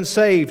you have been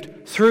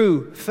saved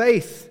through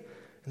faith.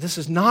 This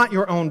is not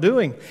your own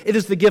doing. It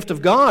is the gift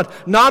of God,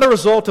 not a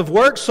result of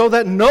works, so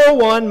that no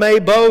one may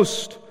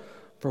boast.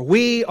 For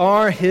we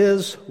are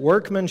His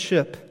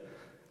workmanship,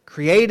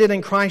 created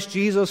in Christ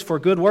Jesus for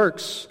good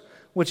works,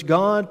 which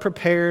God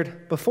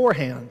prepared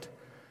beforehand,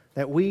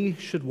 that we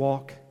should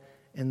walk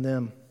in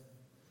them.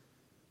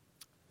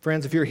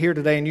 Friends, if you're here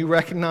today and you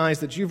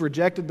recognize that you've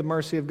rejected the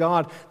mercy of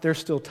God, there's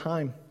still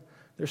time.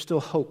 There's still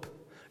hope.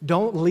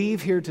 Don't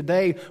leave here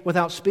today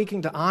without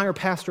speaking to I or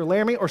Pastor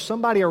Laramie or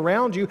somebody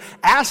around you.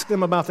 Ask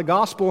them about the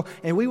gospel,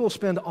 and we will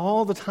spend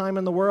all the time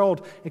in the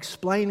world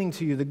explaining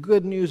to you the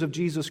good news of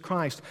Jesus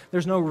Christ.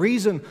 There's no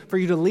reason for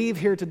you to leave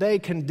here today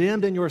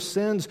condemned in your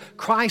sins.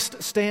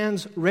 Christ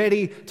stands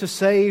ready to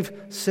save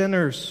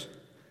sinners.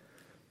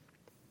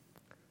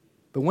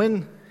 But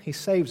when He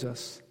saves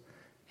us,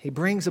 He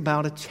brings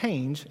about a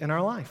change in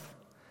our life.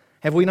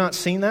 Have we not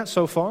seen that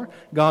so far?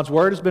 God's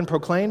Word has been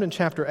proclaimed in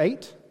chapter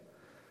 8.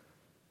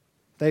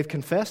 They've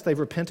confessed, they've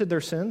repented their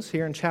sins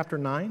here in chapter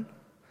 9.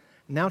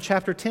 Now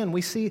chapter 10,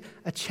 we see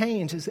a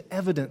change is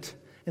evident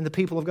in the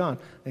people of God.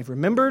 They've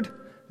remembered,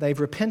 they've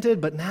repented,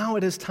 but now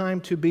it is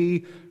time to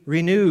be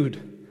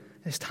renewed.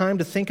 It's time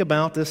to think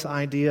about this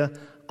idea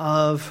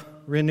of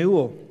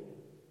renewal.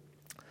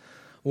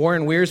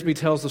 Warren Wiersbe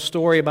tells the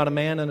story about a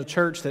man in a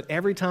church that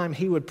every time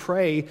he would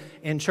pray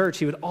in church,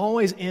 he would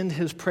always end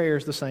his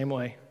prayers the same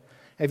way.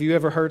 Have you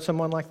ever heard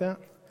someone like that?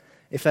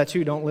 If that's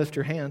you, don't lift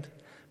your hand.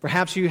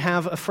 Perhaps you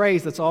have a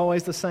phrase that's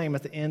always the same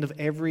at the end of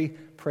every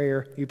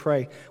prayer you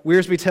pray.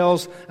 Wiersbe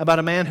tells about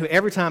a man who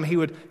every time he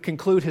would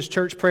conclude his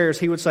church prayers,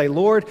 he would say,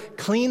 "Lord,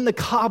 clean the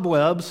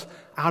cobwebs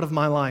out of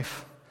my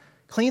life.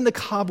 Clean the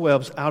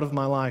cobwebs out of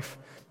my life."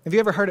 Have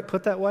you ever heard it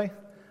put that way?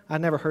 I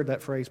never heard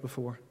that phrase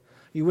before.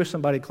 You wish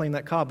somebody cleaned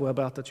that cobweb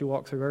out that you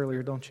walked through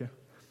earlier, don't you?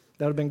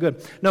 That would have been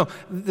good. No,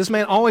 this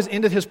man always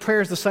ended his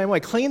prayers the same way.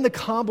 Clean the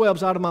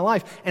cobwebs out of my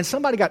life. And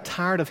somebody got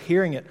tired of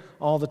hearing it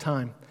all the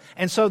time.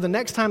 And so the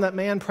next time that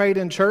man prayed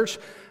in church,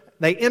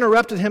 they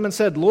interrupted him and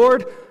said,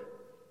 "Lord,"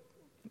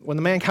 when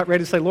the man got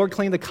ready to say, "Lord,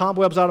 clean the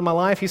cobwebs out of my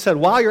life," he said,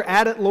 "While you're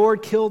at it,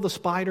 Lord, kill the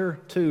spider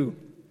too."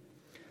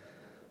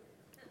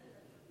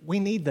 We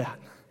need that.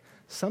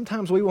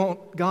 Sometimes we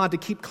want God to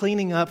keep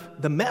cleaning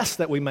up the mess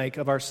that we make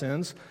of our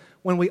sins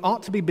when we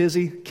ought to be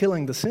busy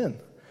killing the sin.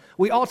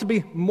 We ought to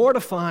be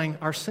mortifying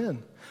our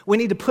sin. We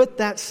need to put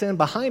that sin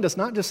behind us,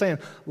 not just saying,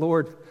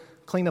 "Lord,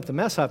 clean up the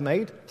mess I've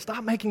made."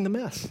 Stop making the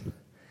mess.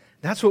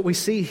 That's what we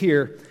see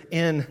here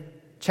in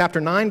chapter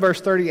 9,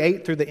 verse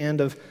 38 through the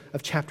end of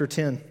chapter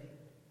 10.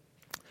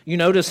 You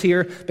notice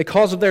here,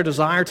 because of their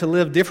desire to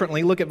live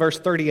differently, look at verse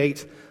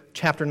 38,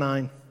 chapter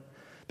 9.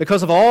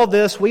 "Because of all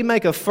this, we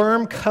make a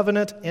firm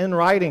covenant in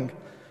writing.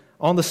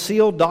 On the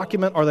sealed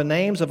document are the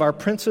names of our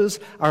princes,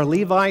 our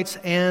Levites,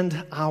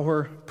 and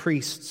our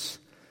priests."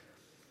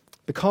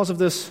 Because of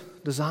this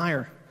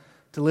desire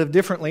to live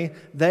differently,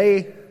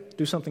 they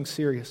do something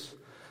serious.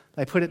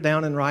 They put it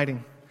down in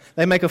writing.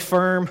 They make a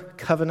firm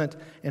covenant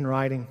in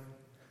writing.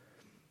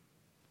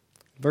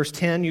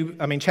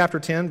 Chapter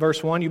 10,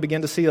 verse 1, you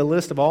begin to see a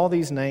list of all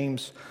these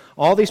names,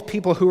 all these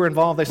people who are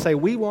involved. They say,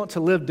 we want to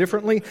live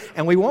differently,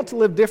 and we want to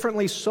live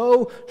differently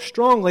so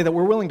strongly that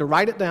we're willing to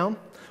write it down.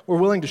 We're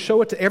willing to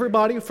show it to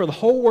everybody for the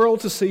whole world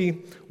to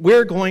see.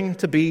 We're going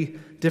to be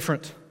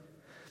different.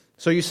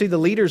 So you see the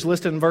leaders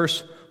listed in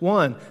verse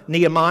 1,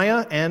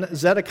 Nehemiah and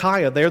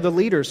Zedekiah. They're the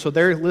leaders, so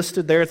they're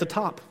listed there at the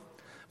top.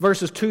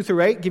 Verses 2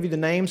 through 8 give you the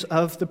names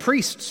of the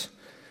priests.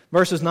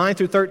 Verses 9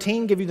 through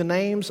 13 give you the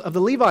names of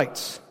the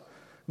Levites.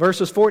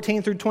 Verses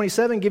 14 through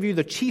 27 give you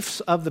the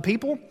chiefs of the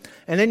people.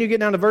 And then you get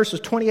down to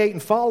verses 28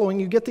 and following,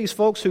 you get these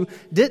folks who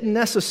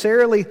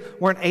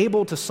weren't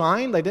able to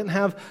sign. They didn't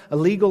have a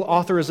legal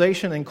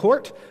authorization in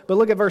court. But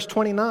look at verse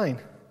 29.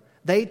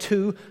 They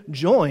too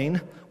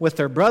join with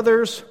their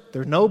brothers,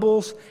 their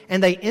nobles,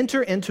 and they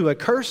enter into a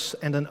curse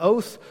and an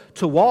oath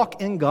to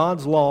walk in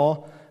God's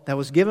law that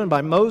was given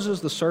by Moses,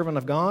 the servant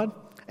of God,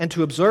 and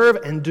to observe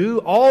and do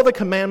all the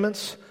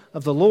commandments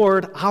of the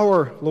Lord,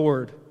 our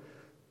Lord,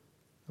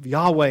 of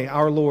Yahweh,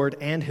 our Lord,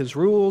 and His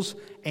rules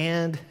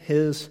and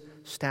His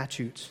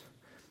statutes.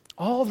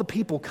 All the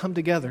people come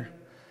together.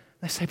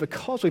 They say,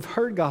 because we've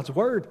heard God's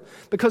word,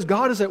 because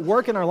God is at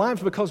work in our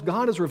lives, because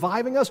God is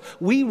reviving us,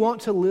 we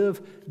want to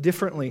live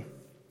differently.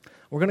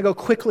 We're going to go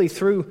quickly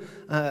through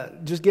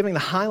just giving the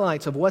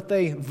highlights of what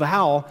they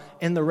vow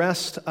in the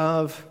rest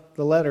of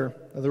the letter,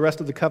 the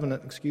rest of the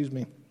covenant,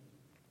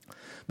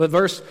 But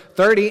verse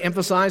 30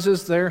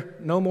 emphasizes there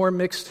no more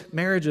mixed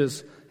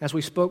marriages, as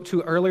we spoke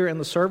to earlier in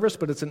the service,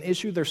 but it's an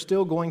issue they're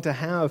still going to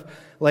have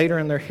later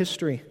in their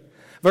history.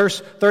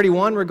 Verse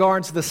 31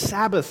 regards the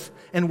Sabbath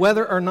and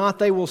whether or not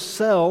they will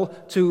sell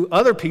to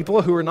other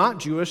people who are not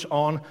Jewish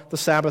on the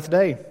Sabbath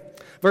day.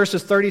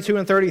 Verses 32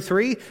 and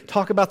 33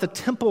 talk about the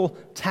temple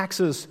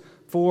taxes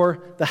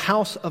for the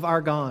house of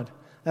our God.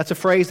 That's a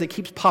phrase that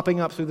keeps popping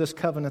up through this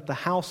covenant, the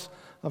house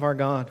of our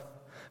God.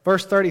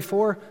 Verse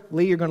 34,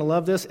 Lee, you're going to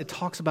love this. It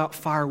talks about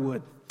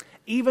firewood.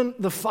 Even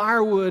the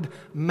firewood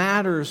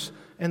matters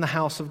in the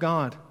house of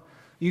God.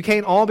 You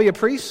can't all be a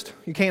priest.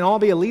 You can't all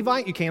be a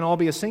Levite. You can't all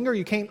be a singer.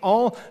 You can't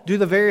all do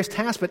the various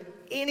tasks, but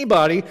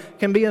anybody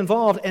can be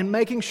involved in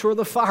making sure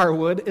the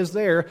firewood is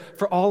there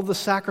for all of the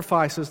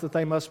sacrifices that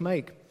they must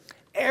make.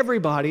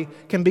 Everybody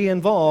can be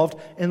involved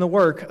in the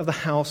work of the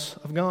house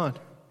of God.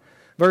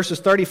 Verses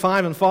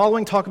 35 and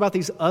following talk about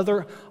these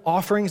other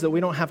offerings that we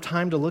don't have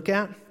time to look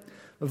at.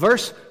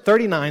 Verse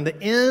 39,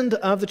 the end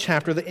of the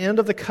chapter, the end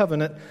of the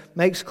covenant,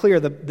 makes clear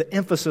the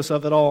emphasis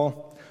of it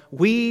all.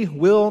 We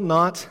will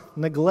not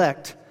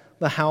neglect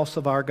the house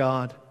of our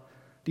God.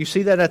 Do you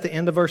see that at the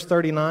end of verse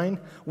 39?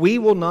 We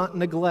will not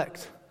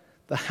neglect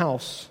the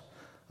house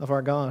of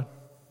our God.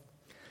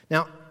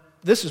 Now,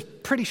 this is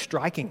pretty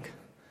striking.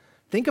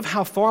 Think of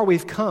how far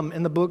we've come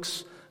in the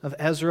books of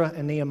Ezra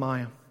and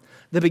Nehemiah.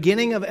 The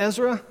beginning of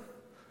Ezra,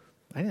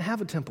 they didn't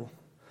have a temple.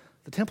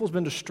 The temple's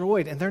been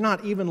destroyed, and they're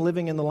not even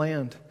living in the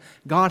land.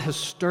 God has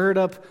stirred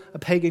up a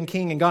pagan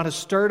king, and God has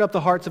stirred up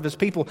the hearts of his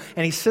people,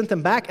 and he sent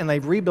them back, and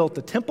they've rebuilt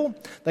the temple,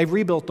 they've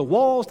rebuilt the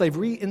walls, they've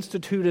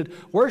reinstituted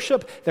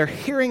worship, they're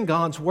hearing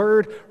God's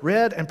word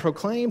read and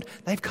proclaimed.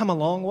 They've come a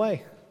long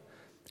way.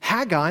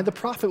 Haggai, the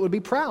prophet, would be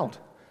proud.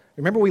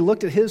 Remember we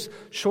looked at his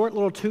short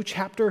little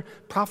 2-chapter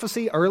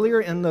prophecy earlier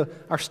in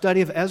our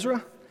study of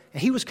Ezra?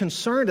 And he was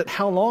concerned at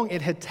how long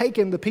it had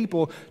taken the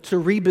people to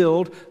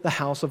rebuild the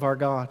house of our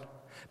God.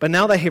 But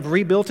now they have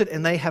rebuilt it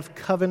and they have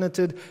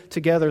covenanted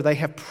together. They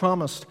have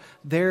promised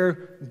they're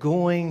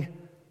going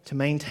to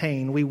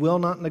maintain. We will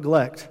not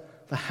neglect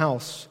the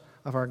house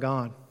of our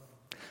God.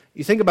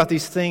 You think about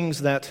these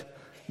things that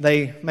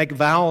they make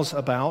vows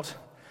about.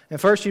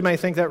 And first you may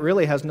think that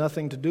really has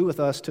nothing to do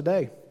with us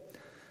today.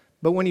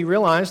 But when you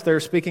realize they're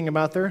speaking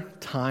about their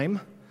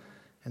time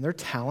and their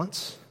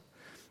talents,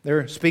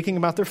 they're speaking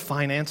about their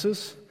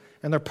finances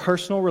and their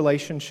personal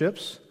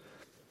relationships,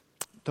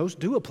 those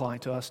do apply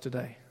to us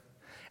today.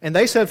 And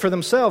they said for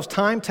themselves,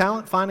 time,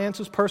 talent,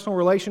 finances, personal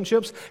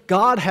relationships,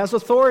 God has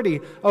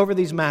authority over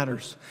these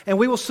matters. And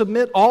we will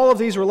submit all of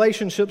these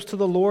relationships to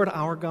the Lord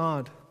our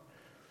God.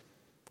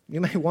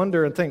 You may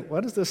wonder and think,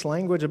 what is this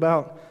language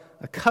about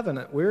a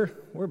covenant? We're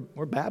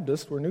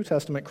Baptists, we're New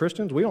Testament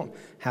Christians. We don't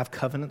have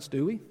covenants,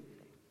 do we?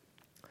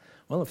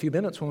 Well, in a few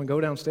minutes when we go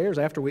downstairs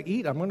after we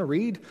eat, I'm going to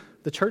read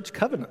the church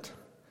covenant.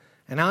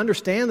 And I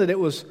understand that it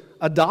was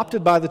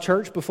adopted by the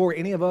church before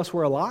any of us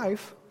were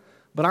alive,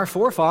 but our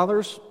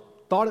forefathers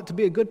thought it to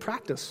be a good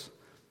practice.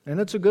 And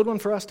it's a good one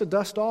for us to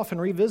dust off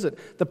and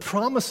revisit the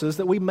promises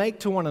that we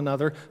make to one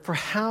another for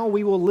how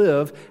we will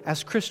live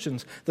as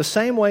Christians. The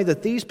same way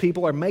that these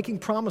people are making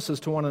promises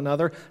to one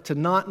another to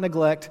not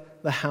neglect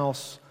the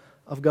house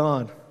of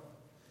God.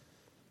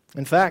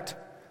 In fact,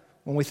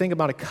 when we think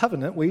about a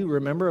covenant, we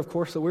remember, of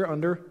course, that we're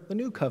under the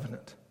new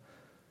covenant.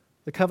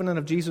 The covenant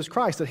of Jesus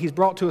Christ that He's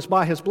brought to us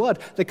by His blood.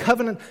 The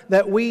covenant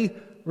that we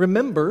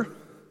remember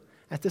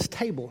at this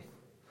table.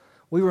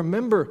 We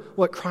remember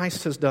what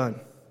Christ has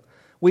done.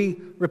 We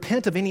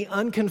repent of any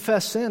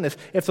unconfessed sin.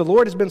 If the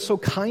Lord has been so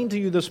kind to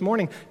you this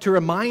morning to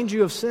remind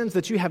you of sins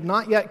that you have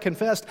not yet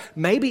confessed,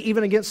 maybe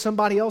even against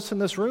somebody else in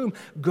this room,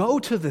 go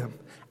to them.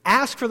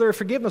 Ask for their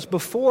forgiveness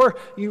before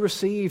you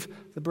receive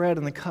the bread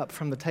and the cup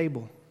from the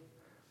table.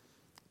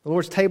 The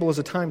Lord's table is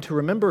a time to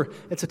remember,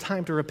 it's a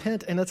time to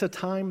repent, and it's a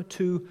time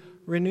to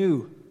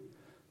renew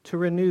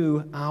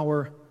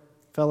our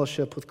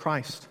fellowship with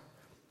Christ.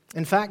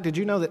 In fact, did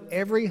you know that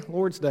every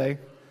Lord's Day,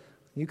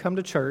 you come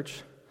to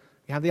church,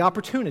 you have the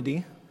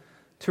opportunity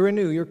to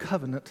renew your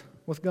covenant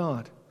with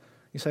God?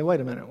 You say, wait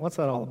a minute, what's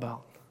that all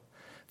about?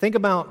 Think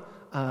about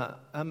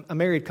a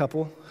married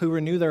couple who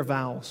renew their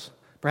vows.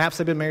 Perhaps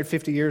they've been married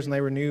 50 years and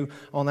they renew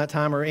on that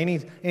time, or any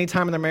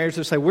time in their marriage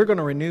they say, we're going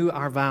to renew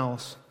our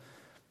vows.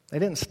 They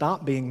didn't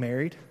stop being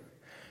married.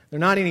 They're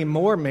not any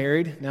more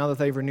married now that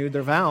they've renewed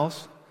their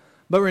vows.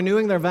 But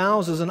renewing their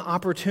vows is an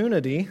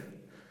opportunity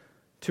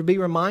to be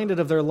reminded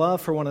of their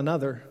love for one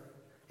another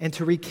and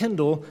to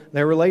rekindle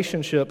their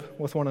relationship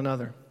with one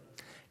another.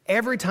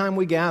 Every time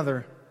we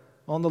gather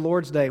on the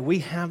Lord's Day, we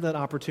have that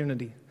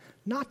opportunity,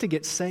 not to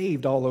get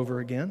saved all over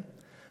again,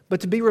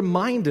 but to be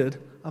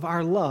reminded of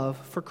our love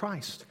for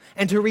Christ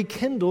and to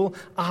rekindle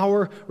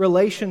our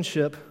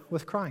relationship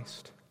with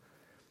Christ.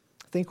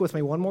 Think with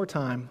me one more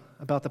time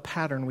about the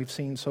pattern we've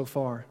seen so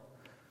far.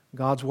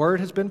 God's word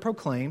has been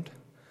proclaimed.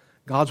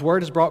 God's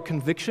word has brought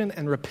conviction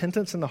and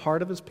repentance in the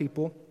heart of His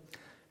people,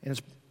 and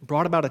it's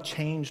brought about a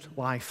changed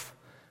life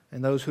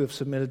in those who have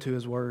submitted to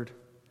His word.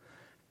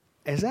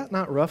 Is that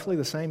not roughly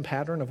the same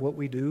pattern of what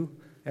we do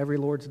every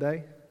Lord's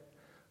Day?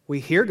 We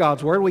hear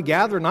God's word. We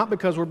gather not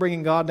because we're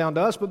bringing God down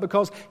to us, but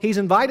because He's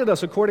invited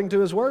us according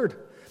to His word.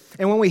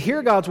 And when we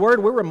hear God's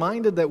word, we're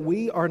reminded that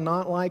we are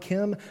not like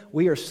Him.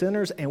 We are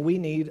sinners and we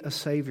need a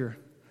Savior.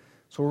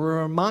 So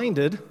we're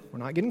reminded, we're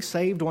not getting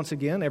saved once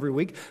again every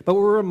week, but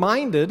we're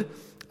reminded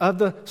of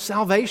the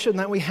salvation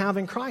that we have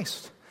in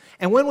Christ.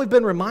 And when we've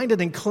been reminded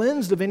and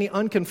cleansed of any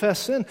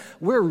unconfessed sin,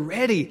 we're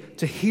ready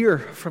to hear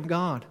from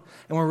God.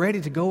 And we're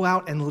ready to go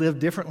out and live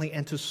differently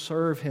and to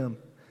serve Him.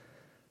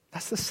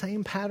 That's the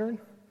same pattern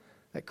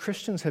that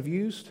Christians have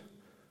used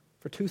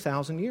for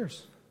 2,000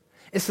 years.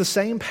 It's the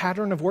same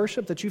pattern of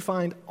worship that you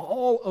find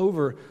all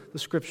over the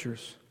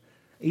Scriptures,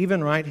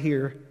 even right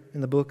here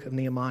in the book of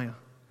Nehemiah.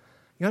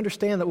 You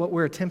understand that what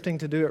we're attempting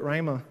to do at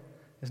Ramah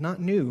is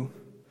not new,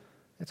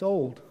 it's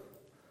old.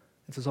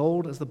 It's as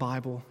old as the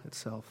Bible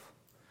itself.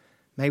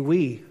 May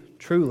we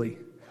truly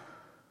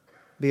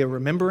be a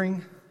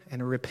remembering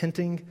and a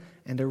repenting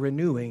and a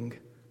renewing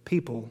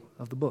people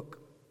of the book.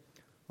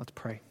 Let's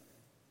pray.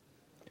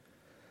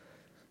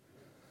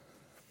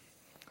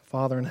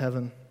 Father in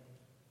heaven,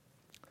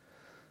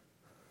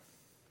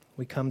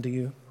 we come to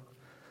You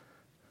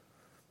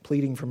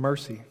pleading for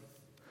mercy,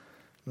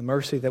 the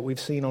mercy that we've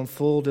seen on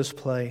full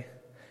display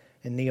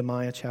in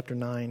Nehemiah chapter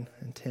 9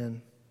 and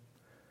 10.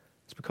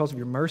 It's because of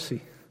Your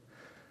mercy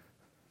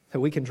that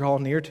we can draw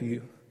near to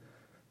You.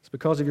 It's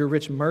because of Your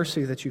rich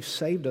mercy that You've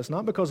saved us,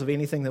 not because of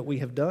anything that we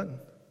have done,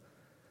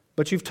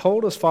 But you've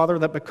told us, Father,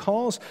 that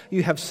because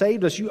you have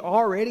saved us, you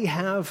already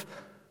have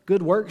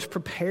good works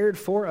prepared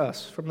for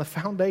us from the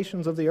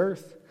foundations of the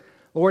earth.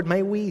 Lord,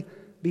 may we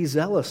be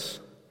zealous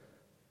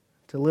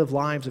to live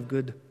lives of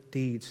good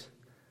deeds.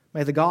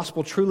 May the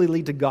gospel truly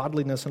lead to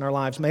godliness in our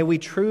lives. May we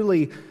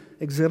truly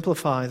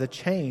exemplify the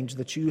change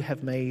that you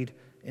have made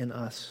in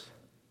us.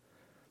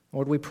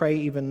 Lord, we pray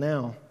even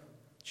now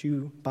that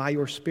you, by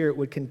your Spirit,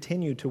 would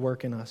continue to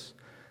work in us,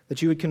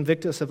 that you would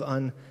convict us of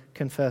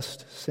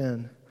unconfessed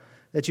sin,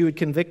 that you would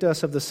convict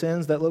us of the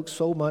sins that look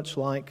so much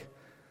like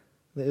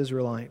the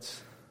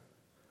Israelites,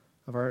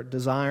 of our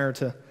desire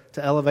to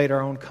elevate our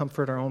own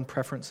comfort, our own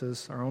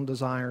preferences, our own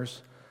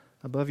desires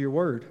above your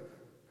word.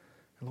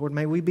 And Lord,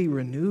 may we be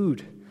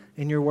renewed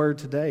in your word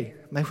today.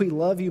 May we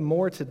love you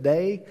more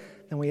today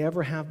than we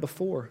ever have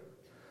before.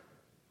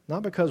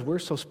 Not because we're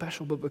so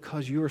special, but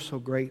because you are so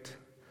great,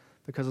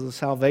 because of the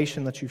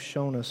salvation that you've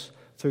shown us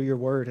through your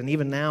word. And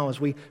even now,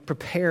 as we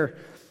prepare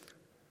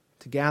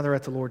to gather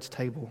at the Lord's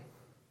table,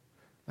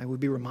 may we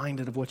be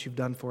reminded of what you've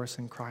done for us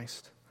in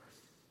Christ.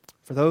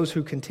 For those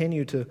who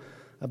continue to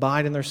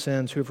abide in their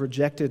sins, who have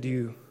rejected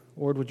you,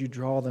 Lord, would you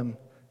draw them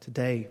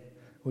today?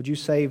 Would you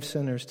save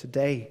sinners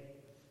today?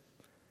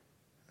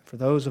 For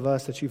those of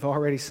us that you've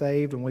already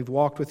saved and we've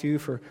walked with you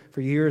for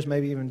years,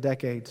 maybe even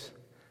decades,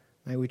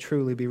 may we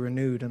truly be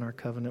renewed in our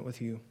covenant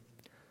with you.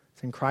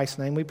 It's in Christ's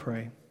name we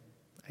pray.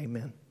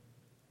 Amen.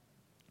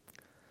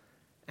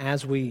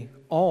 As we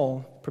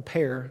all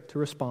prepare to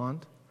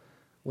respond,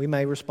 we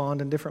may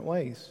respond in different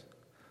ways.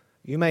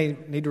 You may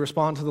need to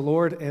respond to the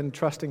Lord and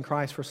trust in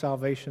Christ for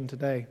salvation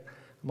today.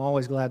 I'm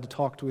always glad to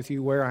talk with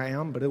you where I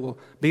am, but it will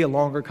be a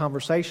longer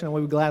conversation, and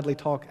we would gladly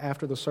talk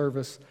after the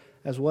service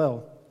as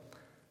well.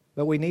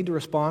 But we need to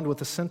respond with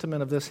the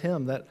sentiment of this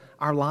hymn, that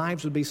our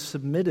lives would be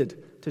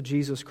submitted to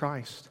Jesus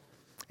Christ.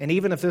 And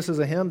even if this is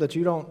a hymn that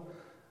you don't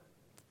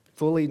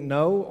fully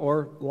know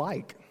or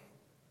like,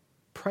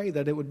 pray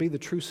that it would be the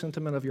true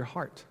sentiment of your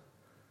heart,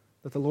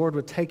 that the Lord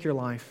would take your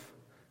life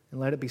and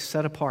let it be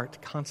set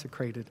apart,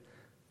 consecrated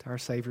to our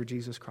Savior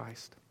Jesus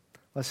Christ.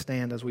 Let's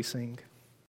stand as we sing.